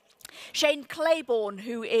 Shane Claiborne,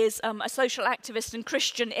 who is a social activist and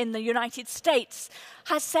Christian in the United States,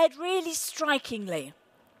 has said really strikingly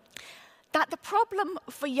that the problem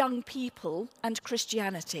for young people and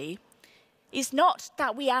Christianity is not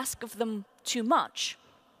that we ask of them too much,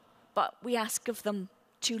 but we ask of them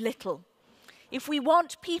too little. If we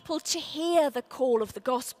want people to hear the call of the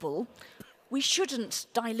gospel, we shouldn't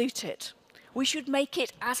dilute it. We should make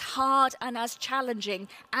it as hard and as challenging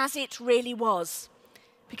as it really was,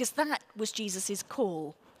 because that was Jesus'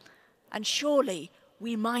 call. And surely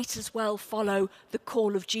we might as well follow the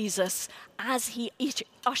call of Jesus as he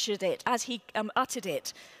uttered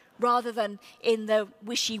it, rather than in the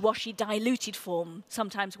wishy-washy, diluted form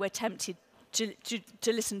sometimes we're tempted to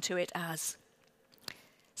listen to it as.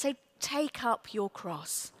 So take up your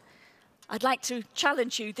cross. I'd like to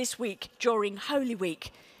challenge you this week during Holy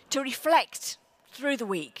Week to reflect through the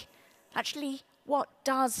week. Actually, what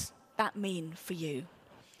does that mean for you?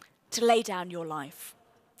 To lay down your life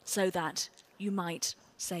so that you might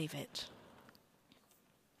save it.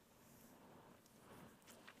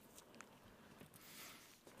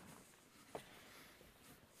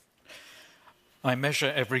 I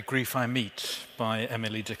Measure Every Grief I Meet by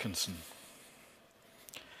Emily Dickinson.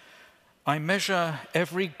 I measure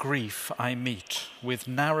every grief I meet with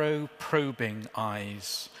narrow, probing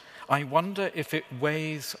eyes. I wonder if it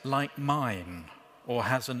weighs like mine or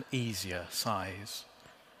has an easier size.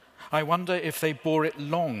 I wonder if they bore it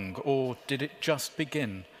long or did it just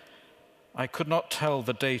begin. I could not tell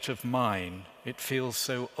the date of mine, it feels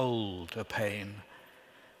so old a pain.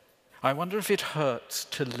 I wonder if it hurts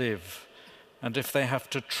to live, and if they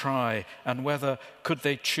have to try, and whether, could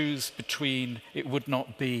they choose between, it would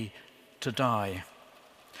not be to die.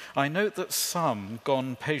 I note that some,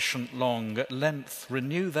 gone patient long, at length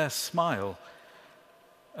renew their smile,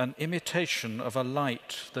 an imitation of a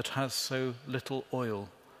light that has so little oil.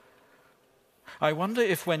 I wonder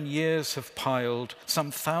if when years have piled,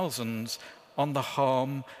 some thousands, on the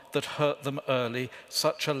harm that hurt them early,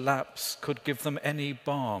 such a lapse could give them any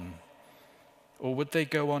balm. Or would they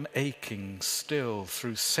go on aching still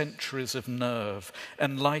through centuries of nerve,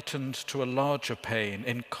 enlightened to a larger pain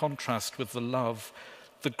in contrast with the love?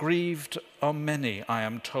 The grieved are many, I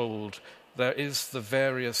am told. There is the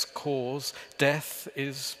various cause. Death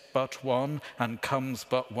is but one and comes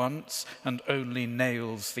but once and only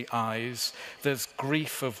nails the eyes. There's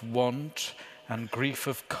grief of want and grief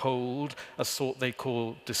of cold, a sort they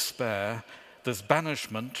call despair. There's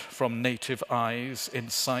banishment from native eyes in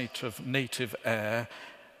sight of native air,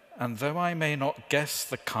 and though I may not guess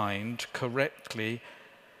the kind correctly,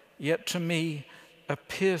 yet to me a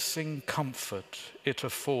piercing comfort it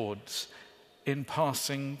affords in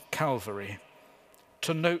passing Calvary,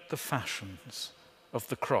 to note the fashions of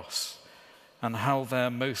the cross and how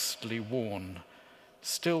they're mostly worn,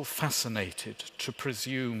 still fascinated to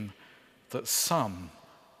presume that some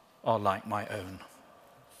are like my own.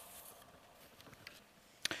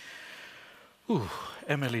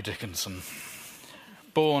 Emily Dickinson.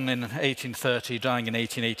 Born in 1830, dying in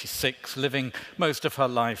 1886, living most of her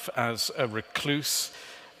life as a recluse,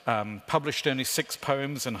 published only 6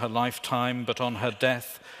 poems in her lifetime, but on her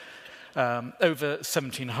death, over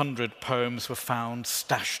 1,700 poems were found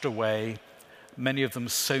stashed away, many of them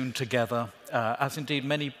sewn together, as indeed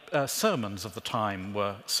many sermons of the time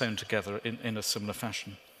were sewn together in a similar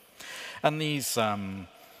fashion. And these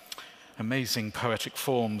amazing poetic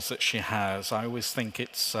forms that she has, I always think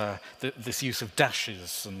it's this use of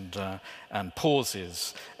dashes and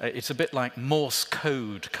pauses. It's a bit like Morse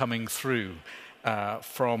code coming through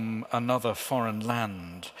from another foreign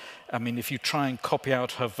land. I mean, if you try and copy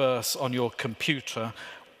out her verse on your computer,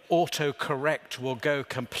 autocorrect will go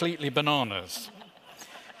completely bananas.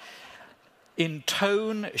 In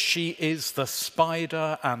tone, she is the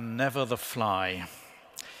spider and never the fly.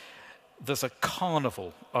 There's a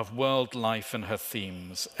carnival of world life in her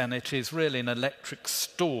themes, and it is really an electric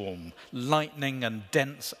storm, lightning and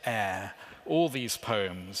dense air. All these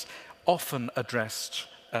poems, often addressed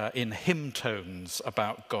in hymn tones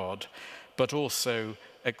about God, but also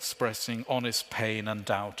expressing honest pain and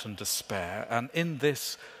doubt and despair. And in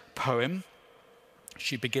this poem,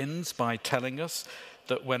 she begins by telling us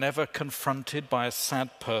that whenever confronted by a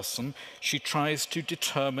sad person, she tries to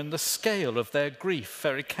determine the scale of their grief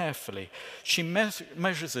very carefully. She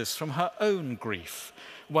measures this from her own grief,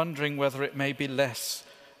 wondering whether it may be less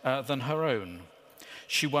than her own.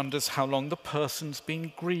 She wonders how long the person's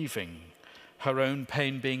been grieving, her own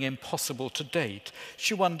pain being impossible to date.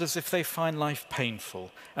 She wonders if they find life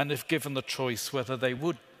painful and if given the choice whether they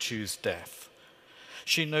would choose death.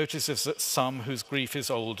 She notices that some whose grief is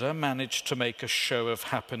older manage to make a show of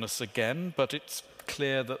happiness again, but it's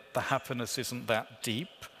clear that the happiness isn't that deep.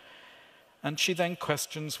 And she then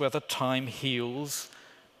questions whether time heals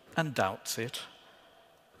and doubts it.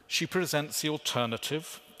 She presents the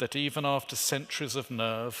alternative that even after centuries of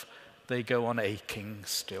nerve, they go on aching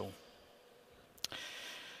still.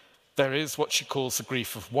 There is what she calls the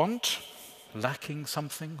grief of want, lacking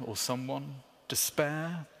something or someone,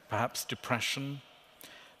 despair, perhaps depression.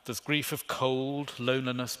 There's grief of cold,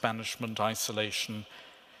 loneliness, banishment, isolation.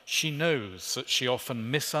 She knows that she often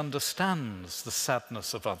misunderstands the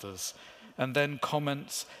sadness of others and then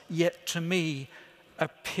comments, "Yet to me, a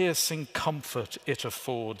piercing comfort it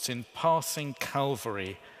affords in passing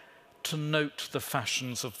Calvary to note the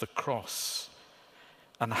fashions of the cross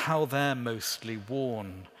and how they're mostly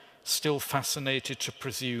worn, still fascinated to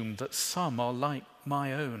presume that some are like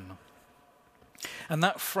my own." And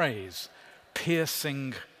that phrase,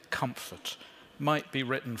 piercing comfort, might be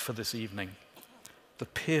written for this evening. The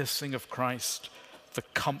piercing of Christ, the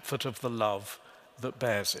comfort of the love that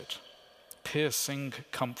bears it. Piercing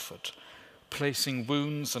comfort, placing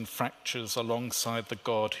wounds and fractures alongside the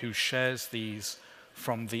God who shares these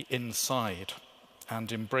from the inside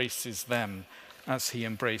and embraces them as he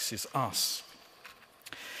embraces us.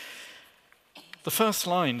 The first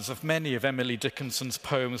lines of many of Emily Dickinson's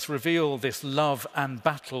poems reveal this love and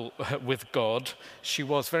battle with God. She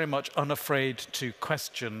was very much unafraid to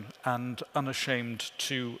question and unashamed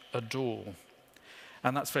to adore.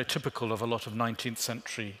 And that's very typical of a lot of 19th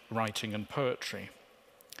century writing and poetry.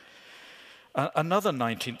 Another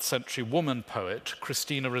 19th century woman poet,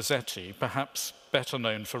 Christina Rossetti, perhaps better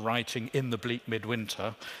known for writing In the Bleak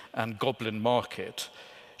Midwinter and Goblin Market,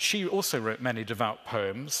 she also wrote many devout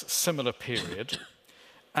poems, similar period,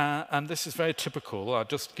 and this is very typical. I'll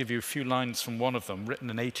just give you a few lines from one of them, written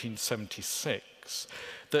in 1876,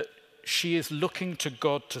 that she is looking to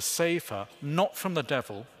God to save her, not from the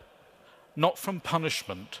devil, not from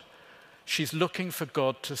punishment. She's looking for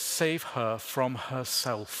God to save her from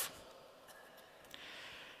herself.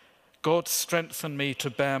 God, strengthen me to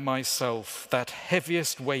bear myself, that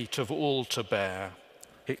heaviest weight of all to bear.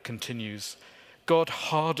 It continues, God,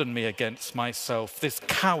 harden me against myself, this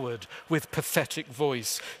coward with pathetic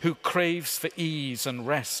voice, who craves for ease and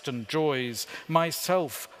rest and joys,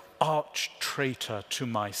 myself, arch traitor to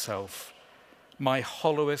myself. My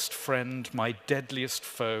hollowest friend, my deadliest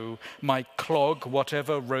foe, my clog,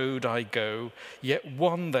 whatever road I go, yet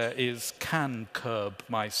one there is can curb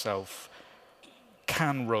myself,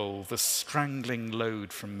 can roll the strangling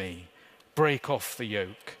load from me, break off the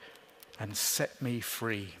yoke, and set me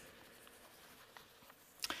free.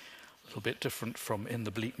 A little bit different from In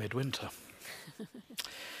the Bleak Midwinter.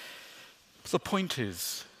 The point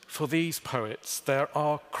is, for these poets, there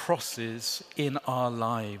are crosses in our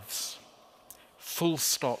lives, full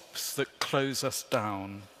stops that close us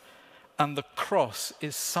down, and the cross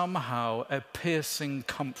is somehow a piercing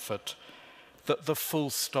comfort that the full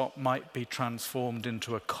stop might be transformed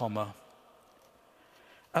into a comma.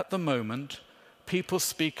 At the moment, people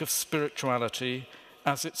speak of spirituality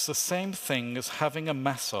as it's the same thing as having a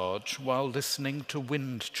massage while listening to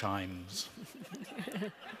wind chimes.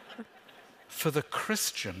 For the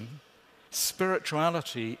Christian,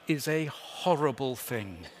 spirituality is a horrible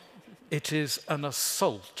thing. It is an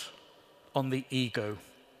assault on the ego,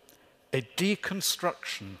 a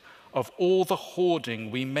deconstruction of all the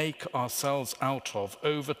hoarding we make ourselves out of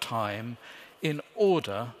over time in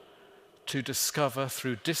order to discover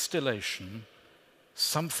through distillation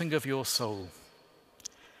something of your soul.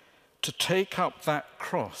 To take up that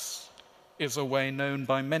cross is a way known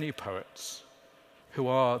by many poets who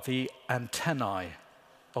are the antennae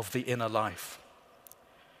of the inner life.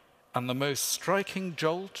 And the most striking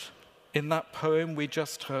jolt in that poem we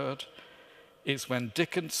just heard is when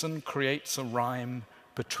Dickinson creates a rhyme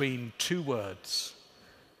between two words,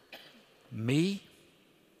 me,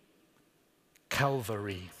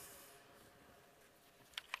 Calvary.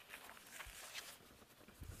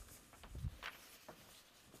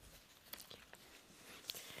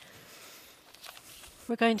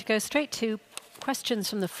 We're going to go straight to questions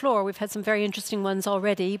from the floor. We've had some very interesting ones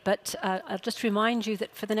already, but I'll just remind you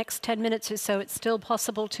that for the next 10 minutes or so, it's still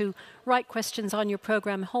possible to write questions on your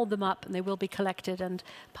program, hold them up, and they will be collected and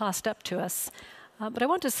passed up to us. But I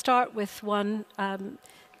want to start with one that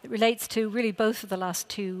relates to really both of the last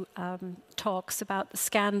two talks about the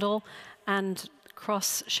scandal and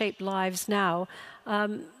cross-shaped lives now.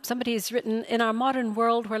 Somebody has written, in our modern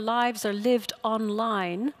world where lives are lived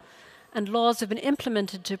online, and laws have been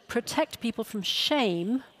implemented to protect people from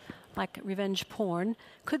shame, like revenge porn,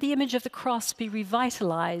 could the image of the cross be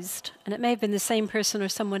revitalized? And it may have been the same person or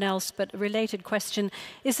someone else, but a related question,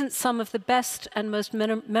 isn't some of the best and most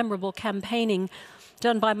memorable campaigning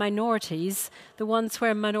done by minorities the ones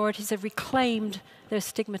where minorities have reclaimed their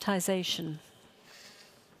stigmatization?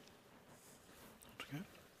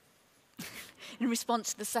 In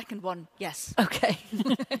response to the second one, yes. Okay.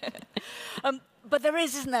 But there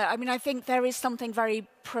is, isn't there? I mean, I think there is something very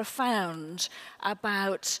profound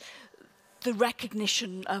about the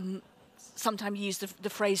recognition, sometimes use the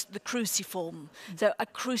phrase, the cruciform. So a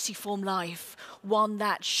cruciform life, one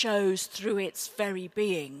that shows through its very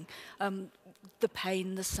being the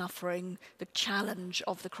pain, the suffering, the challenge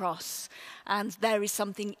of the cross. And there is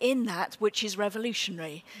something in that which is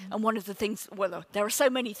revolutionary. And one of the things, well, there are so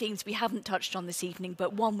many things we haven't touched on this evening,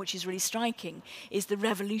 but one which is really striking is the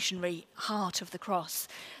revolutionary heart of the cross.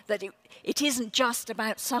 That it isn't just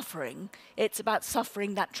about suffering, it's about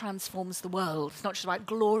suffering that transforms the world. It's not just about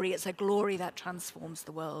glory, it's a glory that transforms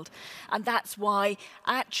the world. And that's why,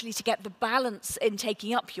 actually, to get the balance in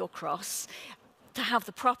taking up your cross, to have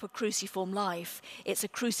the proper cruciform life, it's a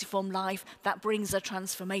cruciform life that brings a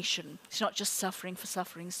transformation. It's not just suffering for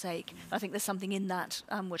suffering's sake. I think there's something in that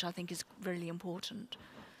which I think is really important.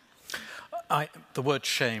 The word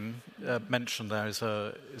shame mentioned there is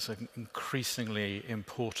an increasingly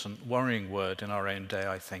important, worrying word in our own day,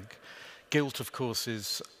 I think. Guilt, of course,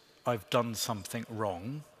 is I've done something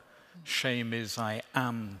wrong. Shame is I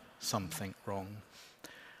am something wrong.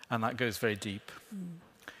 And that goes very deep.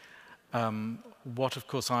 What, of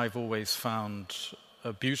course, I've always found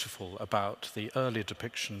beautiful about the earlier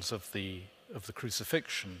depictions of the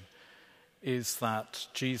crucifixion is that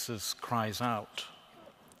Jesus cries out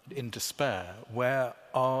in despair, "Where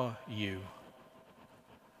are you?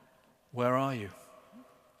 Where are you?"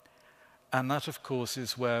 And that, of course,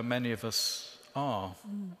 is where many of us are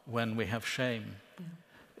when we have shame,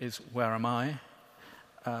 is where am I?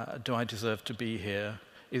 Do I deserve to be here?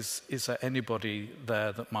 Is there anybody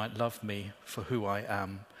there that might love me for who I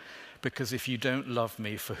am? Because if you don't love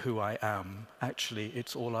me for who I am, actually,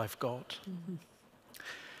 it's all I've got.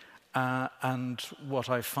 And what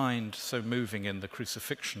I find so moving in the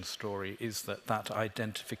crucifixion story is that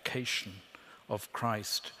identification of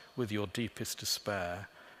Christ with your deepest despair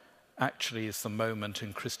actually is the moment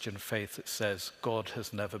in Christian faith that says, God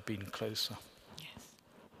has never been closer. Yes.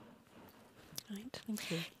 Right,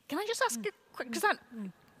 thank you. Can I just ask a quick, because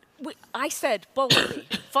I said boldly,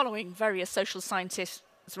 following various social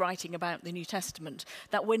scientists writing about the New Testament,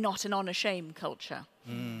 that we're not an honour-shame culture.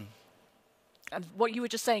 And what you were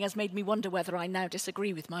just saying has made me wonder whether I now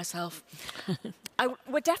disagree with myself.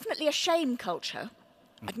 We're definitely a shame culture.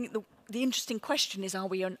 I think the interesting question is, are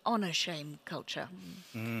we an honour-shame culture?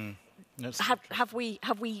 Have we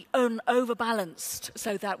overbalanced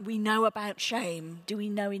so that we know about shame? Do we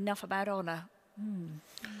know enough about honour?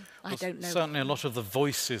 I don't know. Certainly a lot of the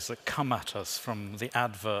voices that come at us from the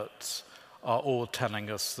adverts are all telling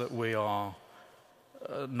us that we are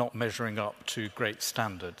not measuring up to great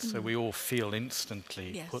standards. So we all feel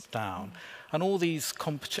instantly put down. And all these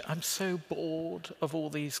I'm so bored of all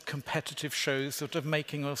these competitive shows that are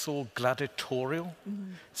making us all gladiatorial,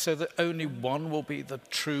 so that only one will be the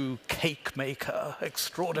true cake maker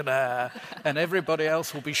extraordinaire, and everybody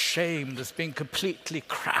else will be shamed as being completely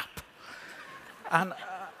crap. And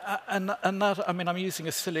that, I mean, I'm using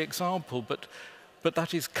a silly example, but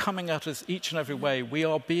that is coming at us each and every way. We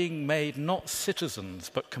are being made not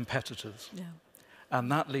citizens, but competitors. Yeah.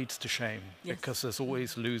 And that leads to shame, because there's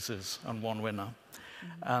always losers and one winner.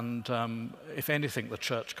 And if anything the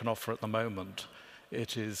church can offer at the moment,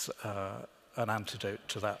 it is an antidote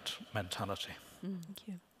to that mentality. Thank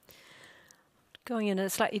you. Going in a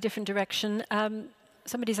slightly different direction,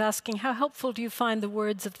 somebody's asking, how helpful do you find the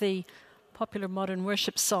words of the popular modern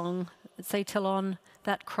worship song that say, "Till on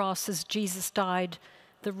that cross as Jesus died,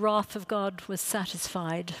 the wrath of God was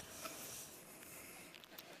satisfied"?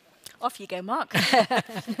 Off you go, Mark.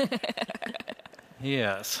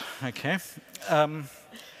 Yes, okay.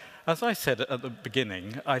 As I said at the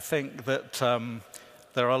beginning, I think that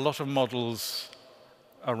there are a lot of models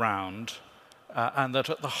around, and that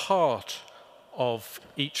at the heart of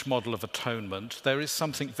each model of atonement, there is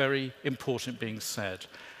something very important being said.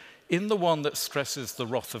 In the one that stresses the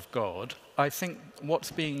wrath of God, I think what's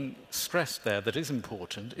being stressed there that is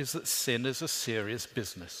important is that sin is a serious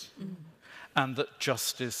business, and that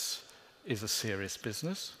justice is a serious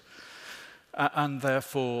business, and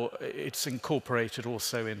therefore it's incorporated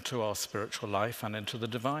also into our spiritual life and into the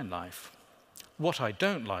divine life. What I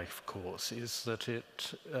don't like, of course, is that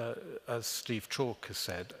it, as Steve Chalke has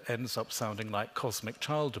said, ends up sounding like cosmic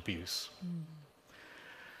child abuse.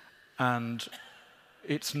 And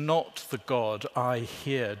it's not the God I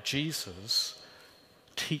hear Jesus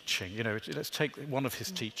teaching. You know, let's take one of his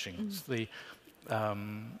teachings,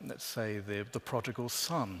 let's say the prodigal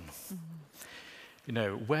son. You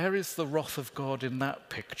know, where is the wrath of God in that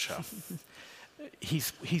picture?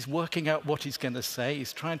 He's working out what he's going to say.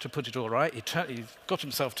 He's trying to put it all right. He's got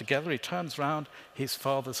himself together. He turns round. His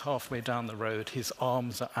father's halfway down the road. His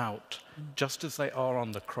arms are out, just as they are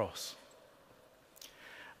on the cross.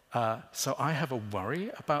 So I have a worry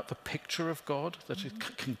about the picture of God that it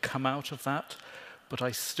can come out of that. But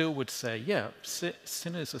I still would say, yeah,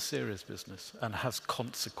 sin is a serious business and has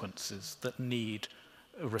consequences that need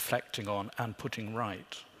reflecting on and putting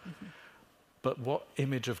right. But what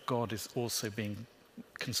image of God is also being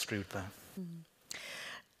construed there?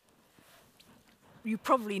 You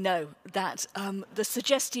probably know that the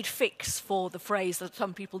suggested fix for the phrase that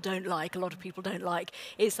some people don't like, a lot of people don't like,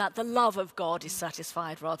 is that the love of God is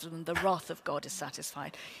satisfied rather than the wrath of God is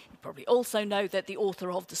satisfied. You probably also know that the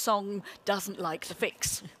author of the song doesn't like the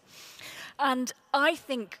fix. And I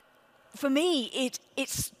think, for me,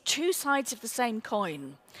 it's two sides of the same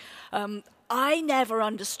coin. I never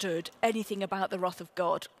understood anything about the wrath of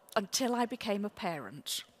God until I became a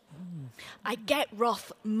parent. I get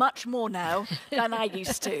wrath much more now than I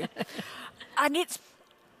used to. And it's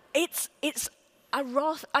a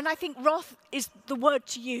wrath, and I think wrath is the word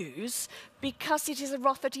to use because it is a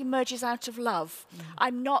wrath that emerges out of love.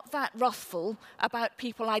 I'm not that wrathful about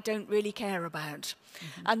people I don't really care about.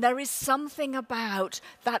 And there is something about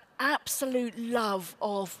that absolute love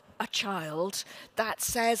of a child that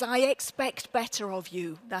says, I expect better of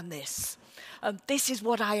you than this. This is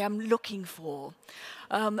what I am looking for.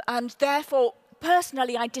 And therefore,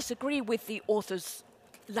 personally, I disagree with the author's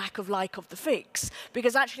lack of like of the fix,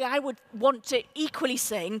 because actually I would want to equally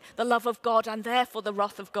sing the love of God and therefore the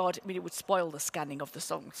wrath of God. I mean, it would spoil the scanning of the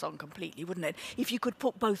song completely, wouldn't it? If you could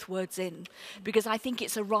put both words in, because I think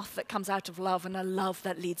it's a wrath that comes out of love and a love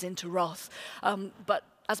that leads into wrath. But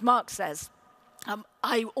as Mark says,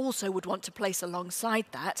 I also would want to place alongside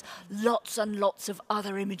that lots and lots of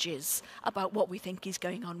other images about what we think is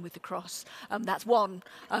going on with the cross. That's one,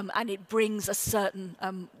 and it brings a certain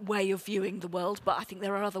way of viewing the world, but I think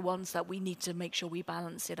there are other ones that we need to make sure we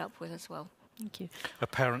balance it up with as well. Thank you. A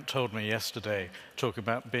parent told me yesterday, talking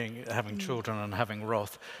about having children and having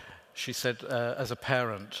wrath, she said, as a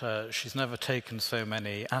parent, she's never taken so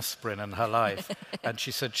many aspirin in her life. And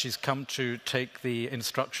she said she's come to take the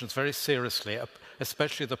instructions very seriously,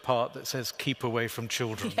 especially the part that says, keep away from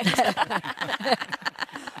children.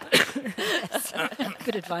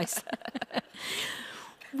 Good advice.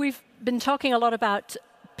 We've been talking a lot about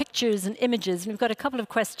pictures and images, and we've got a couple of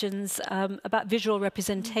questions about visual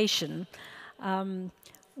representation. One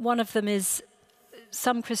of them is,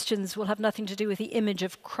 some Christians will have nothing to do with the image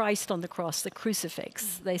of Christ on the cross, the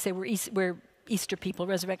crucifix. They say we're Easter people,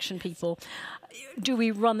 resurrection people. Do we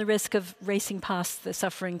run the risk of racing past the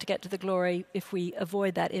suffering to get to the glory if we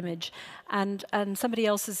avoid that image? And somebody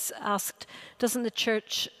else has asked, doesn't the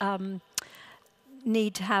church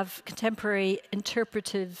need to have contemporary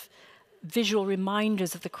interpretive visual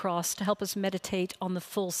reminders of the cross to help us meditate on the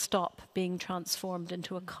full stop being transformed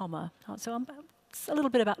into a comma? So it's a little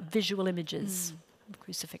bit about visual images.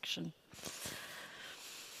 Crucifixion.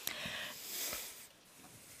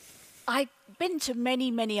 I've been to many,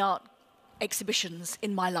 many art exhibitions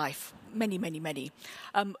in my life, many.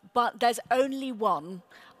 But there's only one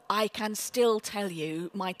I can still tell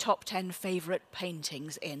you my top 10 favourite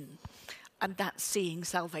paintings in, and that's Seeing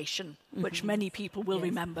Salvation, which many people will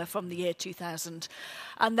remember from the year 2000.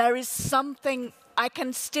 And there is something I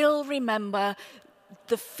can still remember,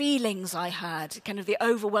 the feelings I had, kind of the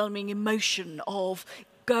overwhelming emotion of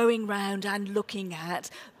going round and looking at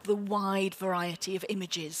the wide variety of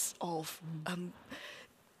images of... And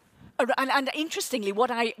interestingly, what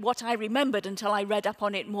I remembered until I read up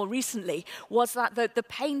on it more recently was that the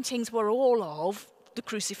paintings were all of the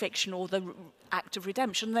crucifixion or the act of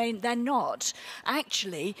redemption. They're not.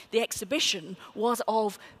 Actually, the exhibition was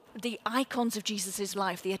of the icons of Jesus'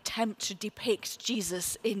 life, the attempt to depict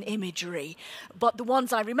Jesus in imagery. But the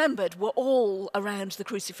ones I remembered were all around the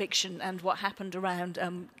crucifixion and what happened around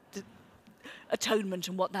the atonement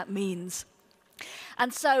and what that means.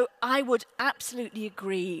 And so I would absolutely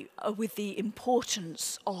agree with the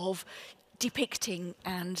importance of depicting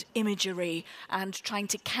and imagery and trying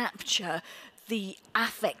to capture the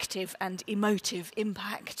affective and emotive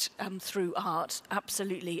impact through art.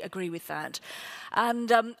 Absolutely agree with that. And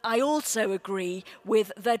I also agree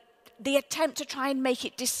with the the attempt to try and make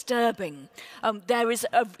it disturbing. There is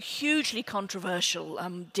a hugely controversial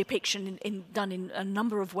depiction done in a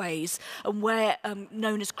number of ways, where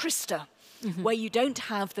known as Christa, where you don't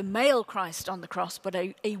have the male Christ on the cross, but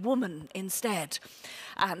a woman instead.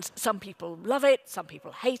 And some people love it, some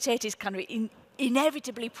people hate it. It's kind of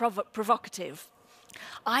inevitably provocative.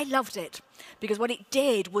 I loved it because what it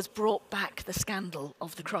did was brought back the scandal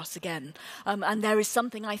of the cross again. And there is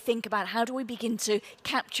something, I think, about how do we begin to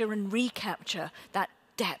capture and recapture that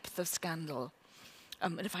depth of scandal.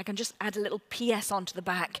 And if I can just add a little PS onto the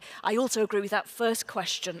back, I also agree with that first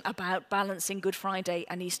question about balancing Good Friday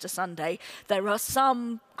and Easter Sunday. There are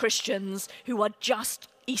some Christians who are just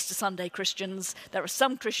Easter Sunday Christians. There are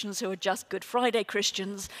some Christians who are just Good Friday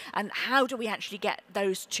Christians. And how do we actually get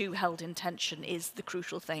those two held in tension is the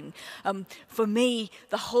crucial thing. For me,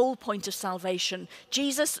 the whole point of salvation,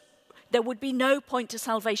 there would be no point to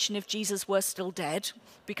salvation if Jesus were still dead,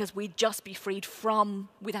 because we'd just be freed from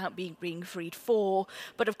without being freed for.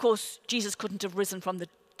 But of course, Jesus couldn't have risen from the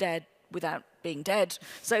dead without being dead.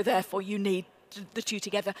 So therefore, you need the two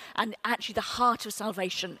together. And actually, the heart of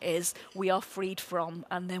salvation is we are freed from,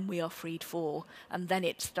 and then we are freed for. And then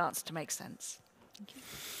it starts to make sense. Thank you.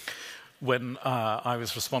 When I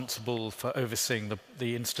was responsible for overseeing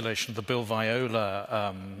the installation of the Bill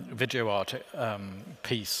Viola video art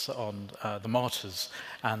piece on the martyrs,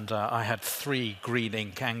 and I had 3 green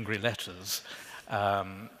ink angry letters,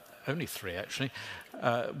 only 3 actually,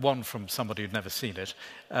 one from somebody who'd never seen it,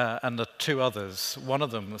 and the 2 others, one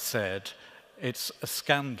of them said, "It's a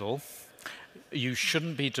scandal. You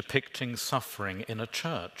shouldn't be depicting suffering in a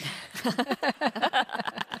church."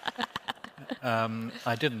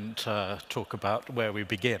 I didn't talk about where we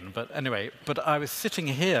begin, but anyway, but I was sitting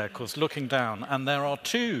here, of course, looking down, and there are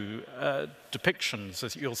 2 depictions,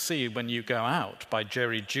 as you'll see when you go out, by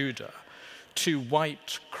Jerry Judah, 2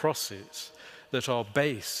 white crosses that are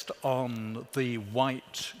based on the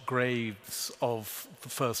white graves of the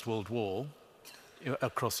First World War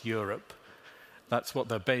across Europe. That's what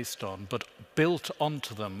they're based on, but built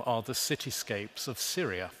onto them are the cityscapes of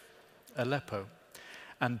Syria, Aleppo.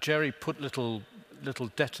 And Jerry put little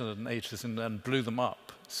detonators in and blew them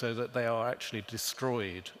up so that they are actually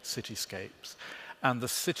destroyed cityscapes. And the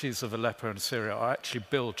cities of Aleppo and Syria are actually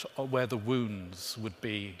built where the wounds would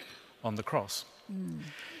be on the cross.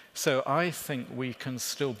 So I think we can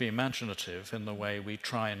still be imaginative in the way we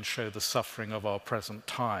try and show the suffering of our present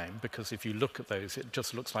time, because if you look at those, it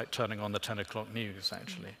just looks like turning on the 10 o'clock news,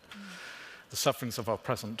 actually. The sufferings of our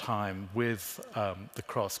present time with the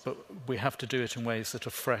cross, but we have to do it in ways that are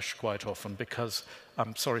fresh quite often, because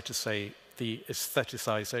I'm sorry to say the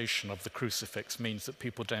aestheticization of the crucifix means that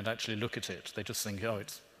people don't actually look at it. They just think, oh,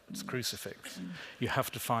 it's crucifix. You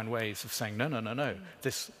have to find ways of saying, no,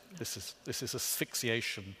 this is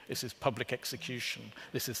asphyxiation, this is public execution,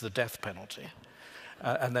 this is the death penalty.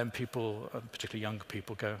 And then people, particularly younger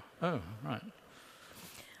people, go, oh, right.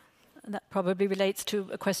 That probably relates to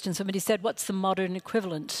a question somebody said, what's the modern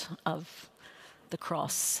equivalent of the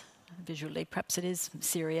cross visually? Perhaps it is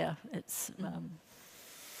Syria. It's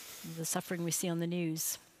the suffering we see on the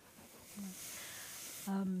news.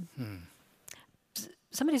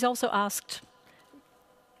 Somebody's also asked,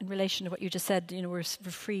 in relation to what you just said, we're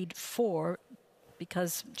freed for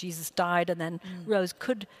because Jesus died and then rose.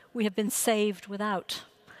 Could we have been saved without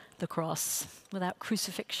the cross, without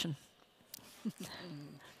crucifixion?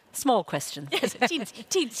 Small question. Yes,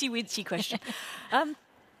 teensy-weensy question.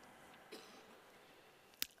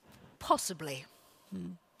 Possibly.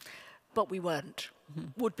 But we weren't,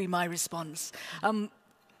 would be my response.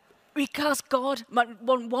 Because God,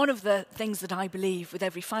 one of the things that I believe with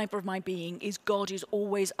every fibre of my being is God is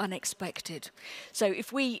always unexpected. So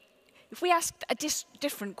if we asked a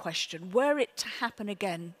different question, were it to happen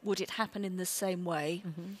again, would it happen in the same way?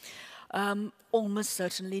 Almost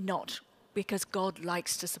certainly not, because God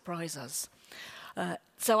likes to surprise us.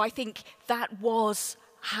 So I think that was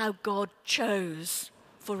how God chose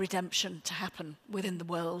for redemption to happen within the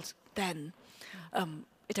world then.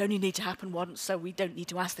 It only needed to happen once, so we don't need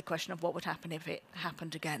to ask the question of what would happen if it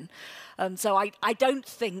happened again. So I don't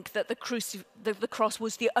think that the cross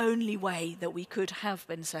was the only way that we could have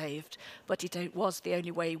been saved, but it was the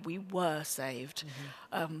only way we were saved.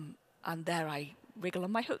 And there I wriggle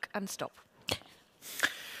on my hook and stop.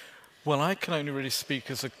 Well, I can only really speak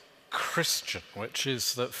as a Christian, which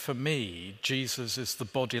is that for me, Jesus is the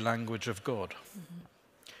body language of God.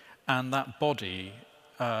 And that body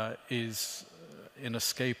is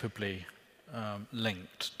inescapably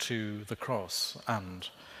linked to the cross. And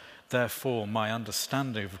therefore, my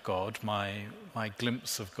understanding of God, my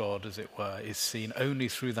glimpse of God, as it were, is seen only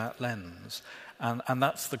through that lens. And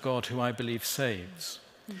that's the God who I believe saves.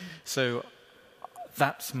 So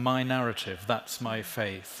that's my narrative, that's my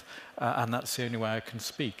faith, and that's the only way I can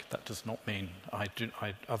speak. That does not mean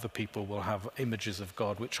other people will have images of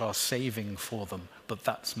God which are saving for them, but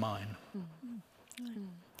that's mine.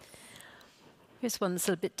 Here's one that's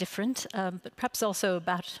a bit different, but perhaps also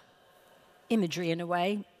about imagery in a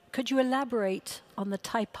way. Could you elaborate on the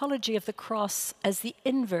typology of the cross as the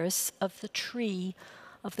inverse of the tree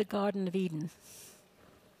of the Garden of Eden?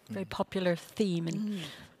 Very popular theme in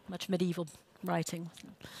much medieval writing.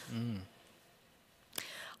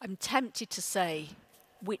 I'm tempted to say,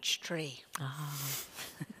 which tree?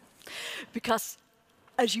 Because,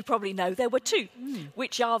 as you probably know, there were two,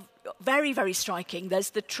 which are very, very striking.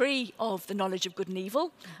 There's the tree of the knowledge of good and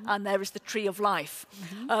evil, and there is the tree of life.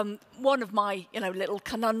 One of my, little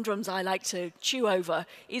conundrums I like to chew over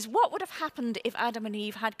is what would have happened if Adam and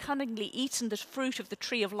Eve had cunningly eaten the fruit of the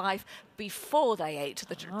tree of life before they ate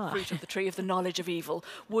the fruit of the tree of the knowledge of evil?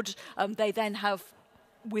 Would they then have,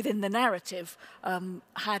 within the narrative,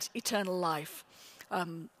 had eternal life?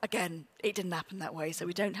 Again, it didn't happen that way, so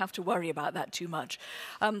we don't have to worry about that too much.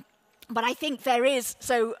 But I think there is,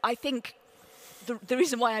 so I think the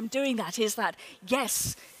reason why I'm doing that is that,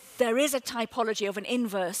 yes, there is a typology of an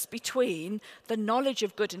inverse between the knowledge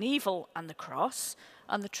of good and evil and the cross,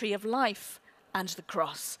 and the tree of life and the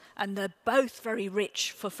cross, and they're both very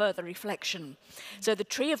rich for further reflection. So the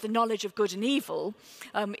tree of the knowledge of good and evil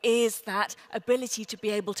is that ability to be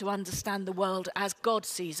able to understand the world as God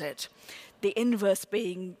sees it. The inverse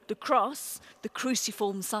being the cross, the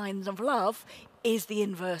cruciform sign of love, is the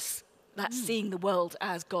inverse, that's seeing the world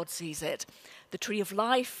as God sees it. The tree of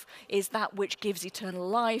life is that which gives eternal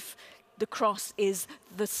life. The cross is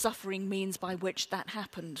the suffering means by which that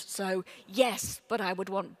happened. So, yes, but I would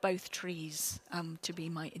want both trees to be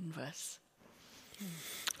my inverse.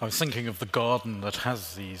 I was thinking of the garden that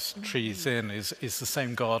has these trees in, is the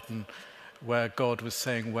same garden where God was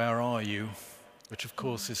saying, "Where are you?" Which, of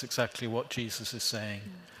course, is exactly what Jesus is saying,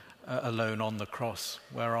 alone on the cross.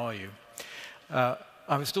 Where are you?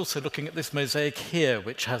 I was also looking at this mosaic here,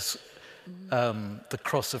 which has the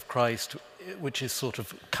cross of Christ, which is sort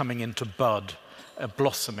of coming into bud,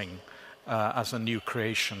 blossoming as a new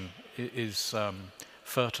creation, is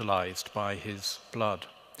fertilized by his blood.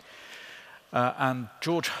 And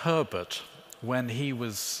George Herbert, when he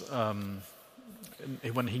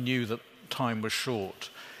knew that time was short,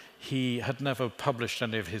 he had never published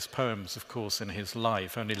any of his poems, of course, in his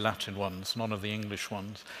life, only Latin ones, none of the English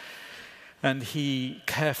ones. And he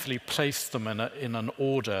carefully placed them in an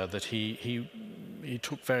order that he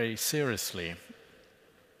took very seriously.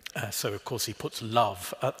 So, of course, he puts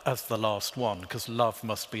love as the last one, because love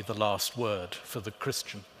must be the last word for the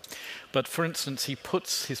Christian. But, for instance, he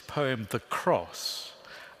puts his poem, The Cross,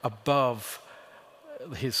 above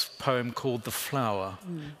his poem called The Flower,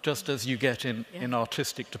 just as you get in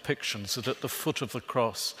artistic depictions, that at the foot of the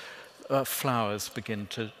cross, flowers begin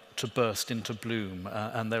to burst into bloom,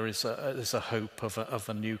 and there's a hope of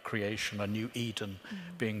a new creation, a new Eden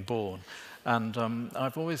being born. And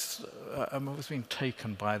I've always been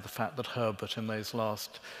taken by the fact that Herbert, in those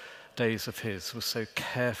last days of his, was so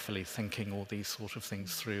carefully thinking all these sort of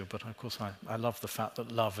things through. But of course, I love the fact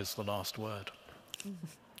that love is the last word.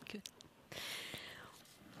 Good.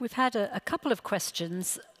 We've had a couple of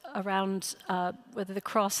questions around whether the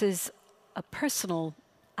cross is a personal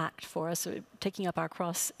act for us, or taking up our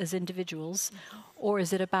cross as individuals, or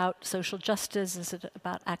is it about social justice? Is it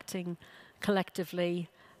about acting collectively?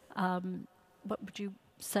 What would you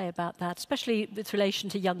say about that, especially with relation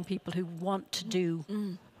to young people who want to do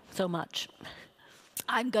so much?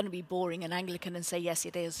 I'm going to be boring and Anglican and say yes,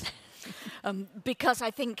 it is, because I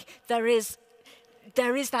think there is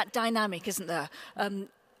that dynamic, isn't there?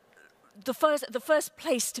 The first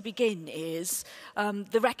place to begin is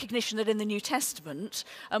the recognition that in the New Testament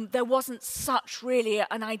there wasn't such really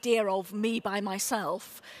an idea of me by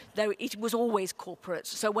myself, though it was always corporate.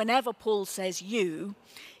 So whenever Paul says you,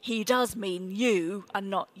 he does mean you and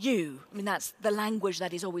not you. I mean, that's the language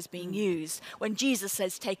that is always being used. When Jesus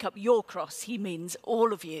says take up your cross, he means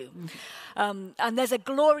all of you. And there's a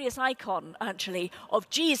glorious icon, actually, of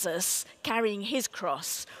Jesus carrying his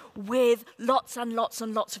cross with lots and lots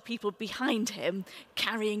and lots of people behind him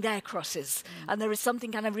carrying their crosses. And there is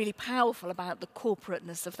something kind of really powerful about the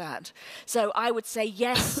corporateness of that. So I would say,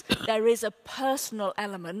 yes, there is a personal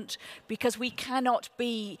element, because we cannot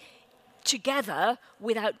be together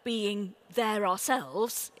without being there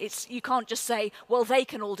ourselves. You can't just say, well, they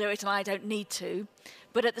can all do it and I don't need to.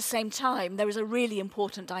 But at the same time, there is a really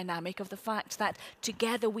important dynamic of the fact that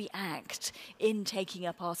together we act in taking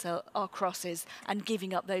up our crosses and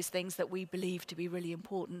giving up those things that we believe to be really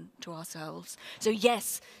important to ourselves. So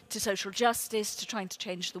yes, to social justice, to trying to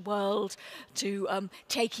change the world, to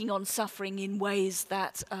taking on suffering in ways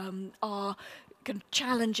that are kind of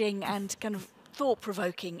challenging and kind of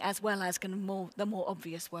thought-provoking, as well as kind of the more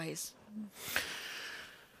obvious ways.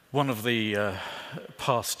 One of the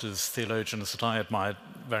pastors, theologians that I admired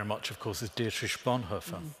very much, of course, is Dietrich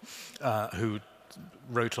Bonhoeffer, who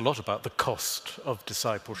wrote a lot about the cost of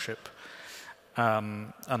discipleship.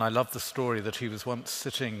 And I love the story that he was once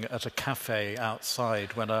sitting at a cafe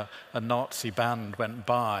outside when a Nazi band went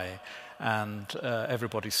by, and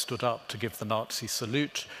everybody stood up to give the Nazi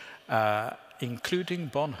salute, including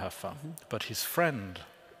Bonhoeffer. But his friend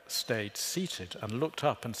stayed seated and looked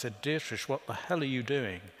up and said, "Dietrich, what the hell are you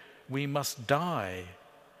doing? We must die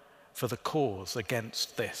for the cause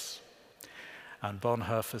against this." And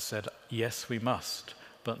Bonhoeffer said, "Yes, we must,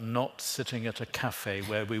 but not sitting at a cafe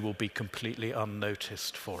where we will be completely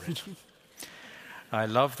unnoticed for it." I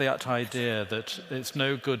love that idea that it's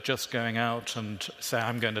no good just going out and saying,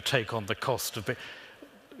 "I'm going to take on the cost of it."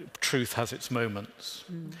 Truth has its moments.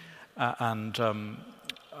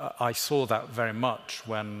 I saw that very much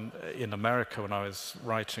when, in America, when I was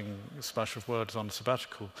writing Splash of Words on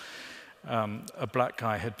sabbatical, a black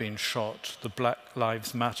guy had been shot. The Black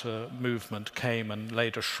Lives Matter movement came and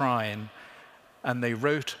laid a shrine, and they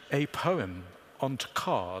wrote a poem onto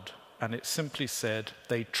card, and it simply said,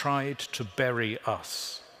 "They tried to bury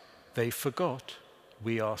us. They forgot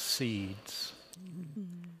we are seeds."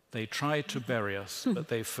 They tried to bury us, but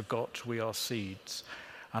they forgot we are seeds.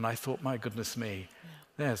 And I thought, my goodness me,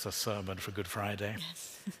 there's a sermon for Good Friday.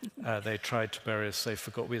 Yes. They tried to bury us, they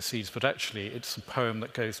forgot we are seeds. But actually, it's a poem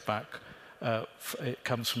that goes back, it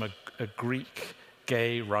comes from a Greek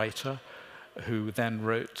gay writer who then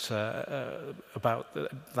wrote about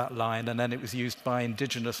that line, and then it was used by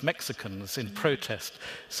indigenous Mexicans in protest.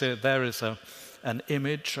 So there is an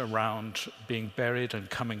image around being buried and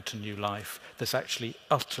coming to new life that's actually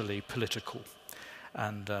utterly political.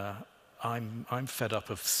 And I'm fed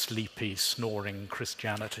up of sleepy, snoring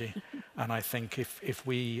Christianity. And I think if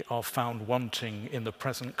we are found wanting in the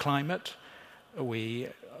present climate, we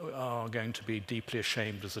are going to be deeply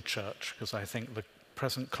ashamed as a church, because I think the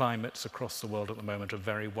present climates across the world at the moment are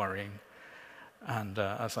very worrying. And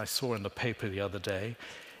as I saw in the paper the other day,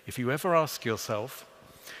 if you've ever asked yourself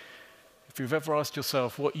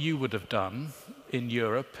what you would have done in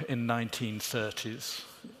Europe in 1930s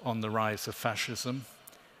on the rise of fascism,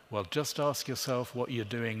 well, just ask yourself what you're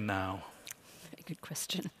doing now. Very good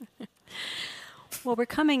question. Well, we're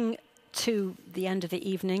coming to the end of the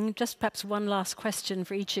evening. Just perhaps one last question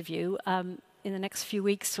for each of you. In the next few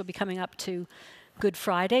weeks, we'll be coming up to Good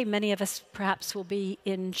Friday. Many of us perhaps will be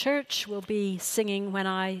in church. We'll be singing "When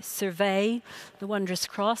I Survey the Wondrous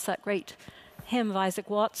Cross," that great hymn of Isaac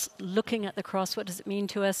Watts, looking at the cross. What does it mean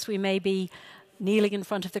to us? We may be kneeling in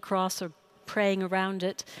front of the cross or praying around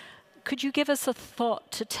it. Could you give us a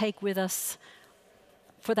thought to take with us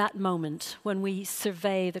for that moment when we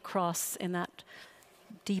survey the cross in that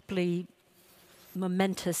deeply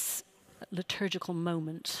momentous liturgical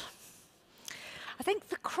moment? I think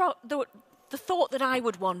the thought that I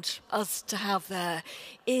would want us to have there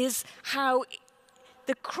is how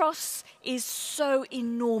the cross is so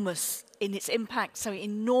enormous in its impact, so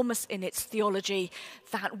enormous in its theology,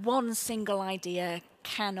 that one single idea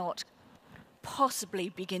cannot possibly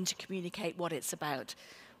begin to communicate what it's about.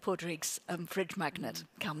 Padraig's fridge magnet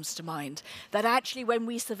comes to mind. That actually when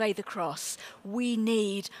we survey the cross, we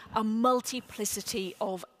need a multiplicity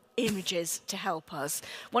of images to help us.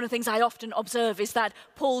 One of the things I often observe is that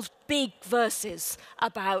Paul's big verses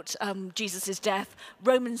about Jesus' death,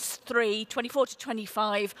 Romans 3, 24 to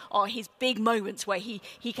 25, are his big moments where he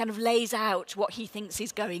kind of lays out what he thinks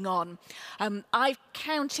is going on. I've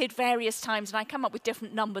counted various times, and I come up with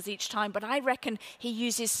different numbers each time, but I reckon he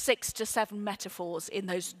uses 6 to 7 metaphors in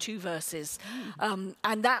those 2 verses.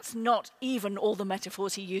 And that's not even all the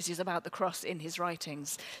metaphors he uses about the cross in his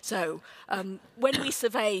writings. So when we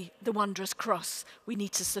survey the wondrous cross, we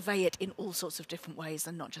need to survey it in all sorts of different ways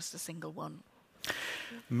and not just a single one.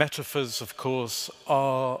 Metaphors, of course,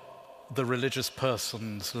 are the religious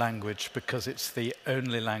person's language because it's the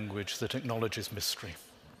only language that acknowledges mystery.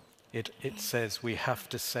 It says we have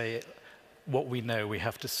to say it, what we know, we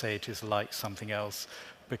have to say it is like something else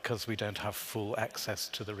because we don't have full access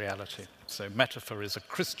to the reality. So metaphor is a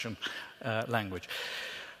Christian language.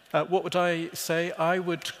 What would I say? I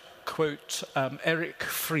would quote Erich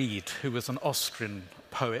Fried, who was an Austrian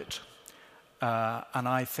poet, And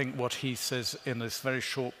I think what he says in this very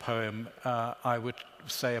short poem, I would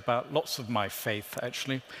say about lots of my faith,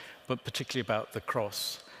 actually, but particularly about the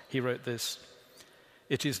cross. He wrote this: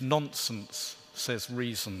 "It is nonsense, says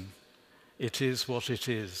reason. It is what it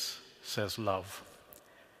is, says love.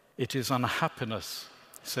 It is unhappiness,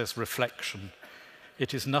 says reflection.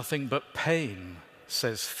 It is nothing but pain,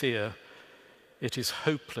 says fear. It is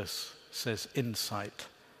hopeless, says insight.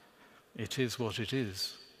 It is what it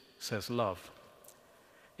is, says love.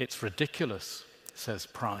 It's ridiculous, says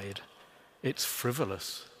pride. It's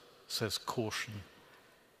frivolous, says caution.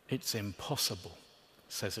 It's impossible,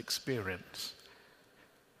 says experience.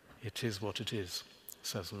 It is what it is,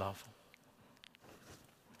 says love."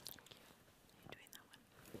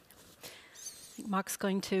 I think Mark's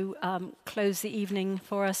going to close the evening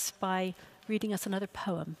for us by reading us another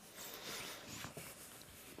poem.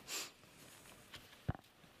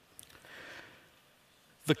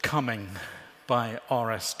 The Coming by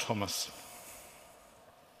R.S. Thomas.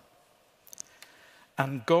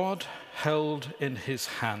 "And God held in his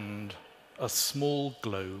hand a small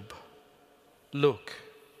globe. 'Look,'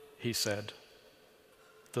 he said.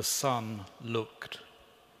 The sun looked.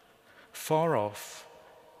 Far off,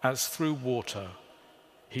 as through water,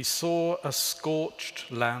 he saw a scorched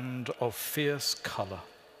land of fierce colour.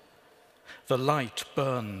 The light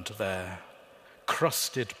burned there.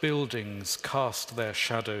 Crusted buildings cast their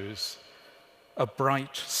shadows. A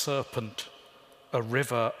bright serpent, a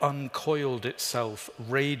river, uncoiled itself,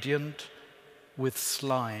 radiant with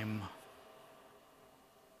slime.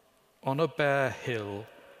 On a bare hill,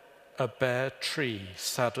 a bare tree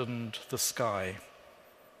saddened the sky.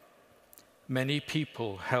 Many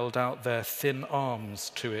people held out their thin arms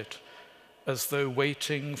to it, as though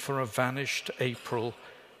waiting for a vanished April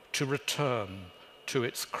to return to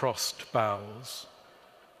its crossed boughs.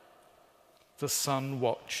 The sun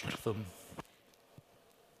watched them.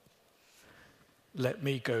 'Let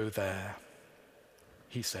me go there,'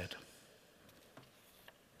 he said.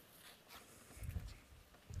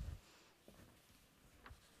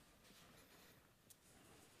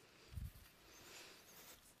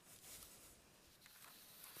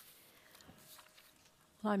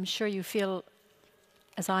 Well, I'm sure you feel,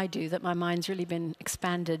 as I do, that my mind's really been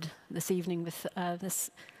expanded this evening with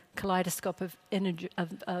this kaleidoscope of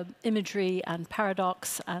imagery and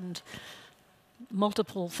paradox and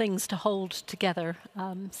multiple things to hold together.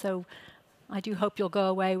 So I do hope you'll go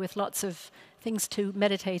away with lots of things to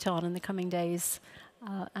meditate on in the coming days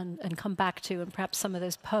and come back to, and perhaps some of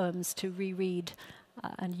those poems to reread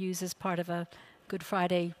and use as part of a Good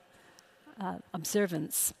Friday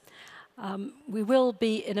observance. We will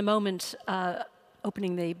be, in a moment,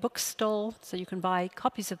 opening the book stall, so you can buy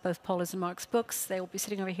copies of both Paula's and Mark's books. They will be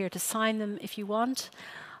sitting over here to sign them if you want.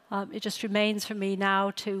 It just remains for me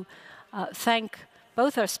now to thank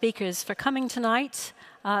both our speakers for coming tonight.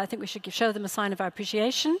 I think we should show them a sign of our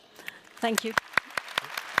appreciation. Thank you.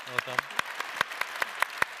 Well done.